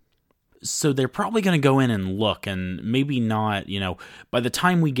there. So they're probably going to go in and look, and maybe not, by the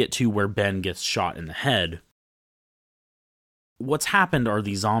time we get to where Ben gets shot in the head, what's happened are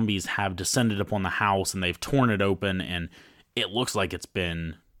these zombies have descended upon the house and they've torn it open and it looks like it's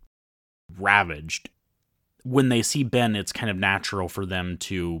been ravaged. When they see Ben, it's kind of natural for them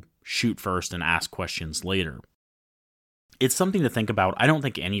to shoot first and ask questions later. It's something to think about. I don't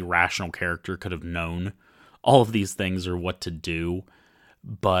think any rational character could have known all of these things or what to do,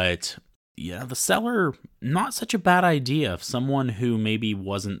 but the cellar, not such a bad idea. If someone who maybe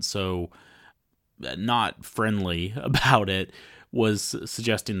wasn't so not friendly about it was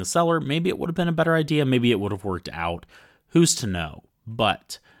suggesting the cellar, maybe it would have been a better idea. Maybe it would have worked out. Who's to know?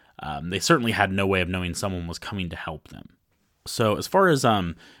 But they certainly had no way of knowing someone was coming to help them. So as far as, if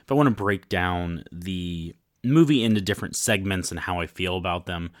I want to break down the movie into different segments and how I feel about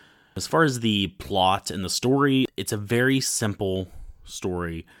them, as far as the plot and the story, it's a very simple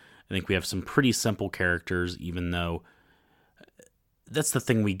story. I think we have some pretty simple characters, even though that's the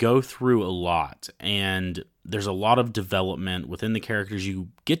thing, we go through a lot, and there's a lot of development within the characters. You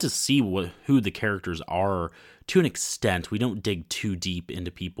get to see who the characters are to an extent. We don't dig too deep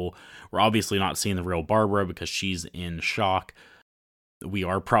into people. We're obviously not seeing the real Barbara because she's in shock. We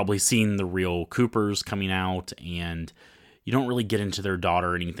are probably seeing the real Coopers coming out, and you don't really get into their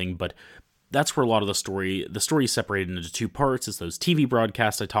daughter or anything, but that's where a lot of the story is separated into two parts. It's those TV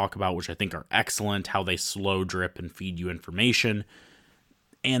broadcasts I talk about, which I think are excellent, how they slow drip and feed you information.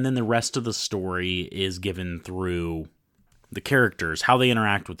 And then the rest of the story is given through the characters, how they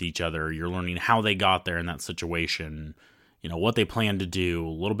interact with each other. You're learning how they got there in that situation, what they plan to do, a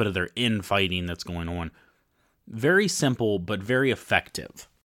little bit of their infighting that's going on. Very simple, but very effective.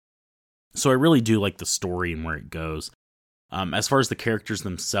 So I really do like the story and where it goes. As far as the characters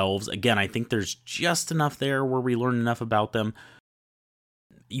themselves, again, I think there's just enough there where we learn enough about them.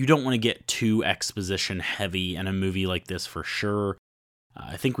 You don't want to get too exposition heavy in a movie like this for sure.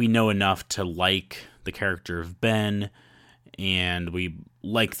 I think we know enough to like the character of Ben, and we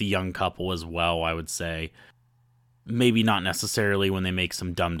like the young couple as well, I would say. Maybe not necessarily when they make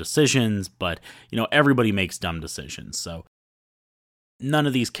some dumb decisions, but, everybody makes dumb decisions, so none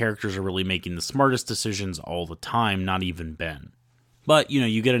of these characters are really making the smartest decisions all the time, not even Ben. But,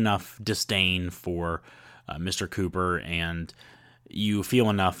 you get enough disdain for Mr. Cooper, and you feel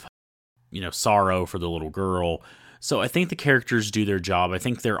enough, sorrow for the little girl. So I think the characters do their job. I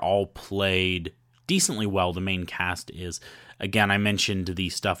think they're all played decently well. The main cast is. Again, I mentioned the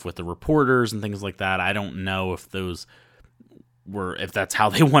stuff with the reporters and things like that. I don't know if if that's how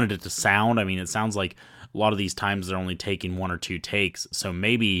they wanted it to sound. I mean, it sounds like a lot of these times they're only taking one or two takes, so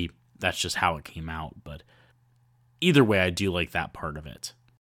maybe that's just how it came out. But either way, I do like that part of it.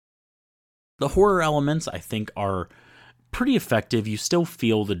 The horror elements, I think, are pretty effective. You still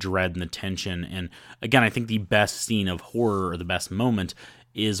feel the dread and the tension. And again, I think the best scene of horror, or the best moment,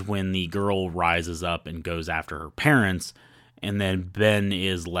 is when the girl rises up and goes after her parents, and then Ben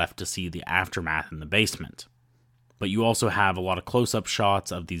is left to see the aftermath in the basement. But you also have a lot of close-up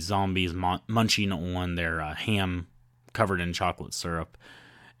shots of these zombies munching on their ham covered in chocolate syrup,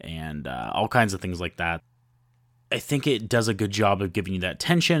 and all kinds of things like that. I think it does a good job of giving you that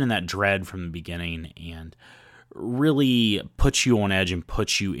tension and that dread from the beginning, and really puts you on edge and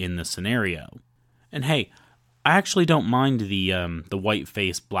puts you in the scenario. And hey, I actually don't mind the white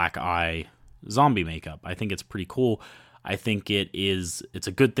face, black eye zombie makeup. I think it's pretty cool. I think it's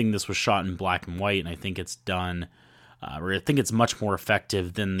a good thing this was shot in black and white, and I think it's done, or I think it's much more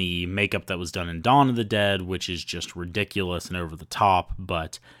effective than the makeup that was done in Dawn of the Dead, which is just ridiculous and over the top,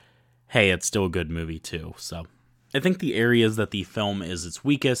 but hey, it's still a good movie too. So I think the areas that the film is its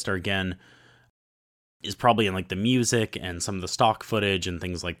weakest is probably in like the music and some of the stock footage and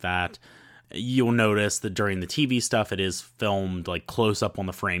things like that. You'll notice that during the TV stuff, it is filmed like close up on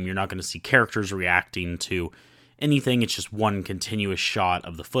the frame. You're not going to see characters reacting to anything. It's just one continuous shot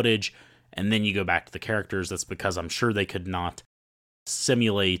of the footage, and then you go back to the characters. That's because I'm sure they could not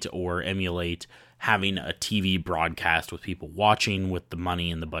simulate or emulate having a TV broadcast with people watching with the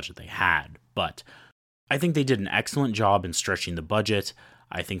money and the budget they had. But I think they did an excellent job in stretching the budget.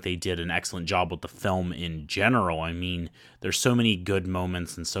 I think they did an excellent job with the film in general. I mean, there's so many good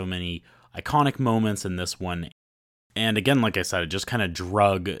moments and so many iconic moments in this one. And again, like I said, it just kind of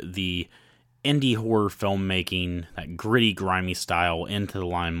drug the indie horror filmmaking, that gritty, grimy style, into the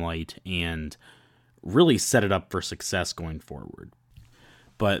limelight and really set it up for success going forward.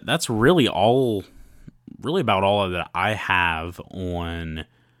 But that's really about all that I have on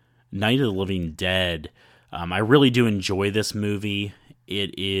Night of the Living Dead. I really do enjoy this movie.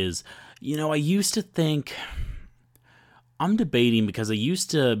 It is, I used to think, I'm debating because it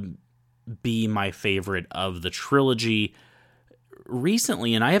used to be my favorite of the trilogy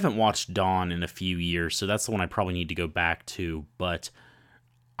recently, and I haven't watched Dawn in a few years, so that's the one I probably need to go back to, but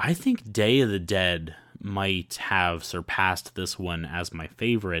I think Day of the Dead might have surpassed this one as my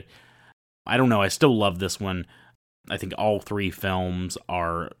favorite. I don't know, I still love this one. I think all three films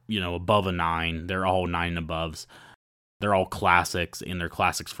are, above a 9. They're all 9 aboves. They're all classics, and they're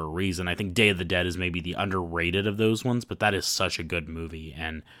classics for a reason. I think Day of the Dead is maybe the underrated of those ones, but that is such a good movie,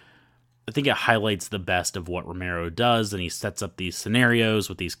 and I think it highlights the best of what Romero does, and he sets up these scenarios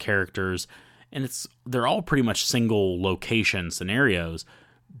with these characters, and they're all pretty much single location scenarios,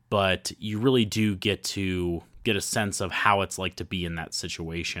 but you really do get to get a sense of how it's like to be in that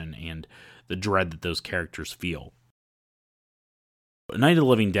situation and the dread that those characters feel. Night of the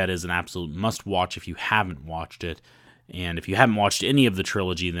Living Dead is an absolute must-watch if you haven't watched it, and if you haven't watched any of the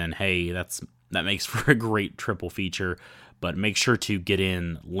trilogy, then hey, that makes for a great triple feature, but make sure to get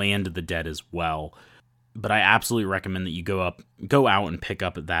in Land of the Dead as well. But I absolutely recommend that you go out and pick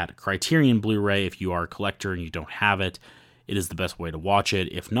up that Criterion Blu-ray if you are a collector and you don't have it. It is the best way to watch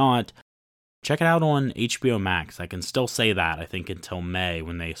it. If not, check it out on HBO Max. I can still say that, I think, until May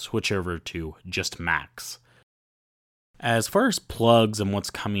when they switch over to just Max. As far as plugs and what's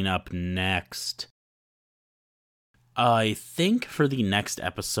coming up next, I think for the next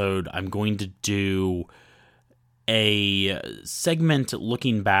episode, I'm going to do a segment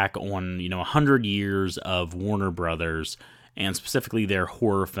looking back on, 100 years of Warner Brothers, and specifically their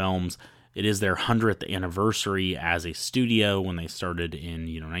horror films. It is their 100th anniversary as a studio when they started in,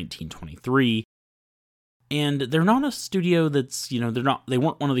 1923. And they're not a studio that's, they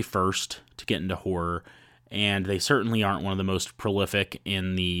weren't one of the first to get into horror, and they certainly aren't one of the most prolific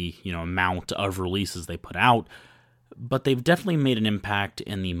in the, amount of releases they put out, but they've definitely made an impact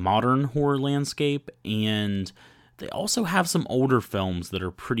in the modern horror landscape, and they also have some older films that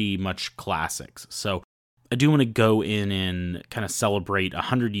are pretty much classics. So I do want to go in and kind of celebrate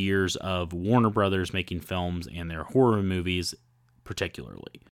 100 years of Warner Brothers making films and their horror movies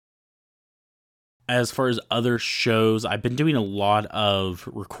particularly. As far as other shows, I've been doing a lot of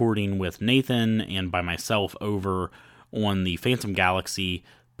recording with Nathan and by myself over on the Phantom Galaxy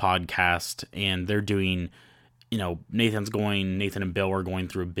podcast, and they're doing, Nathan and Bill are going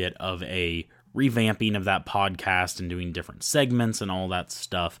through a bit of a revamping of that podcast and doing different segments and all that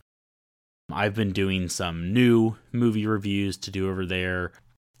stuff. I've been doing some new movie reviews to do over there,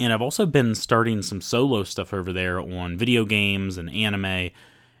 and I've also been starting some solo stuff over there on video games and anime,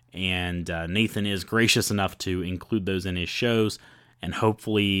 and Nathan is gracious enough to include those in his shows, and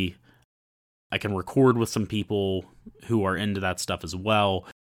hopefully I can record with some people who are into that stuff as well,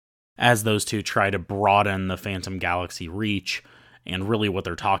 as those two try to broaden the Phantom Galaxy reach and really what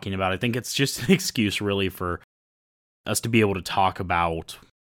they're talking about. I think it's just an excuse really for us to be able to talk about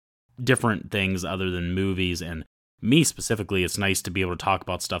different things other than movies, and me specifically, it's nice to be able to talk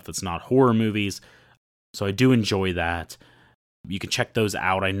about stuff that's not horror movies, so I do enjoy that. You can check those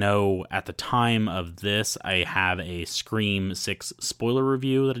out. I know at the time of this, I have a Scream 6 spoiler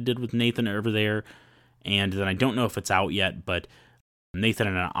review that I did with Nathan over there, and then I don't know if it's out yet, but Nathan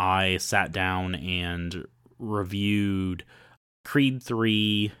and I sat down and reviewed Creed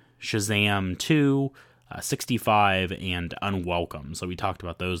 3, Shazam 2, 65, and Unwelcome. So we talked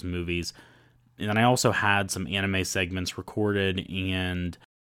about those movies. And then I also had some anime segments recorded and,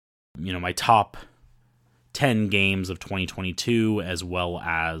 my top 10 games of 2022, as well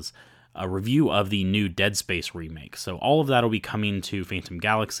as a review of the new Dead Space remake. So all of that will be coming to Phantom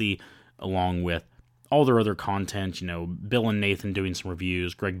Galaxy, along with all their other content. Bill and Nathan doing some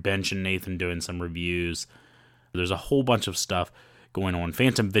reviews, Greg Bench and Nathan doing some reviews. There's a whole bunch of stuff going on.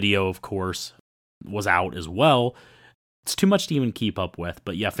 Phantom Video, of course, was out as well. It's too much to even keep up with.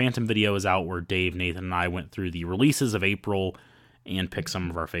 But yeah, Phantom Video is out, where Dave, Nathan, and I went through the releases of April and picked some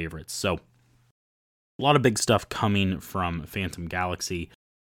of our favorites. So a lot of big stuff coming from Phantom Galaxy.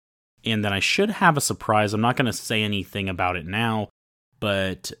 And then I should have a surprise. I'm not going to say anything about it now,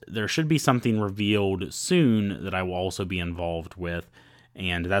 but there should be something revealed soon that I will also be involved with,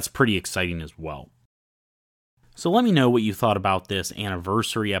 and that's pretty exciting as well. So let me know what you thought about this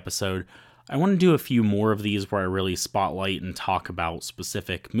anniversary episode. I want to do a few more of these where I really spotlight and talk about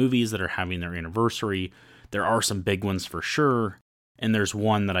specific movies that are having their anniversary. There are some big ones for sure, and there's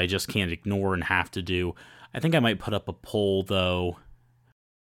one that I just can't ignore and have to do. I think I might put up a poll, though,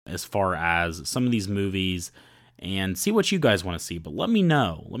 as far as some of these movies, and see what you guys want to see. But let me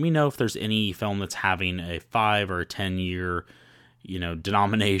know. Let me know if there's any film that's having a 5 or 10 year,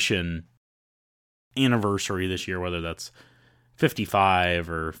 denomination anniversary this year, whether that's 55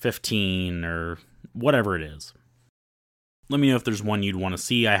 or 15 or whatever it is. Let me know if there's one you'd want to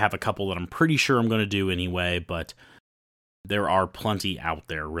see. I have a couple that I'm pretty sure I'm going to do anyway, but there are plenty out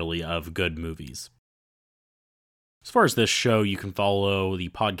there, really, of good movies. As far as this show, you can follow the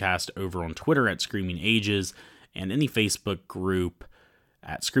podcast over on Twitter at Screaming Ages, and in the Facebook group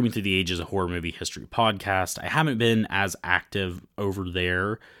at Screaming Through the Ages, a horror movie history podcast. I haven't been as active over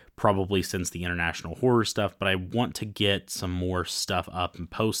there probably since the international horror stuff, but I want to get some more stuff up and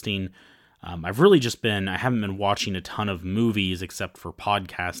posting. I haven't been watching a ton of movies except for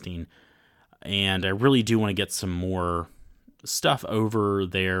podcasting, and I really do want to get some more stuff over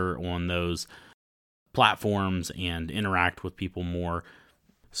there on those platforms and interact with people more.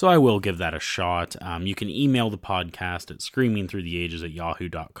 So I will give that a shot. You can email the podcast at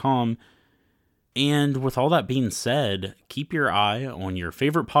screamingthroughtheages@yahoo.com. And with all that being said, keep your eye on your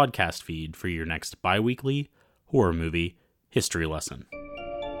favorite podcast feed for your next bi-weekly horror movie history lesson.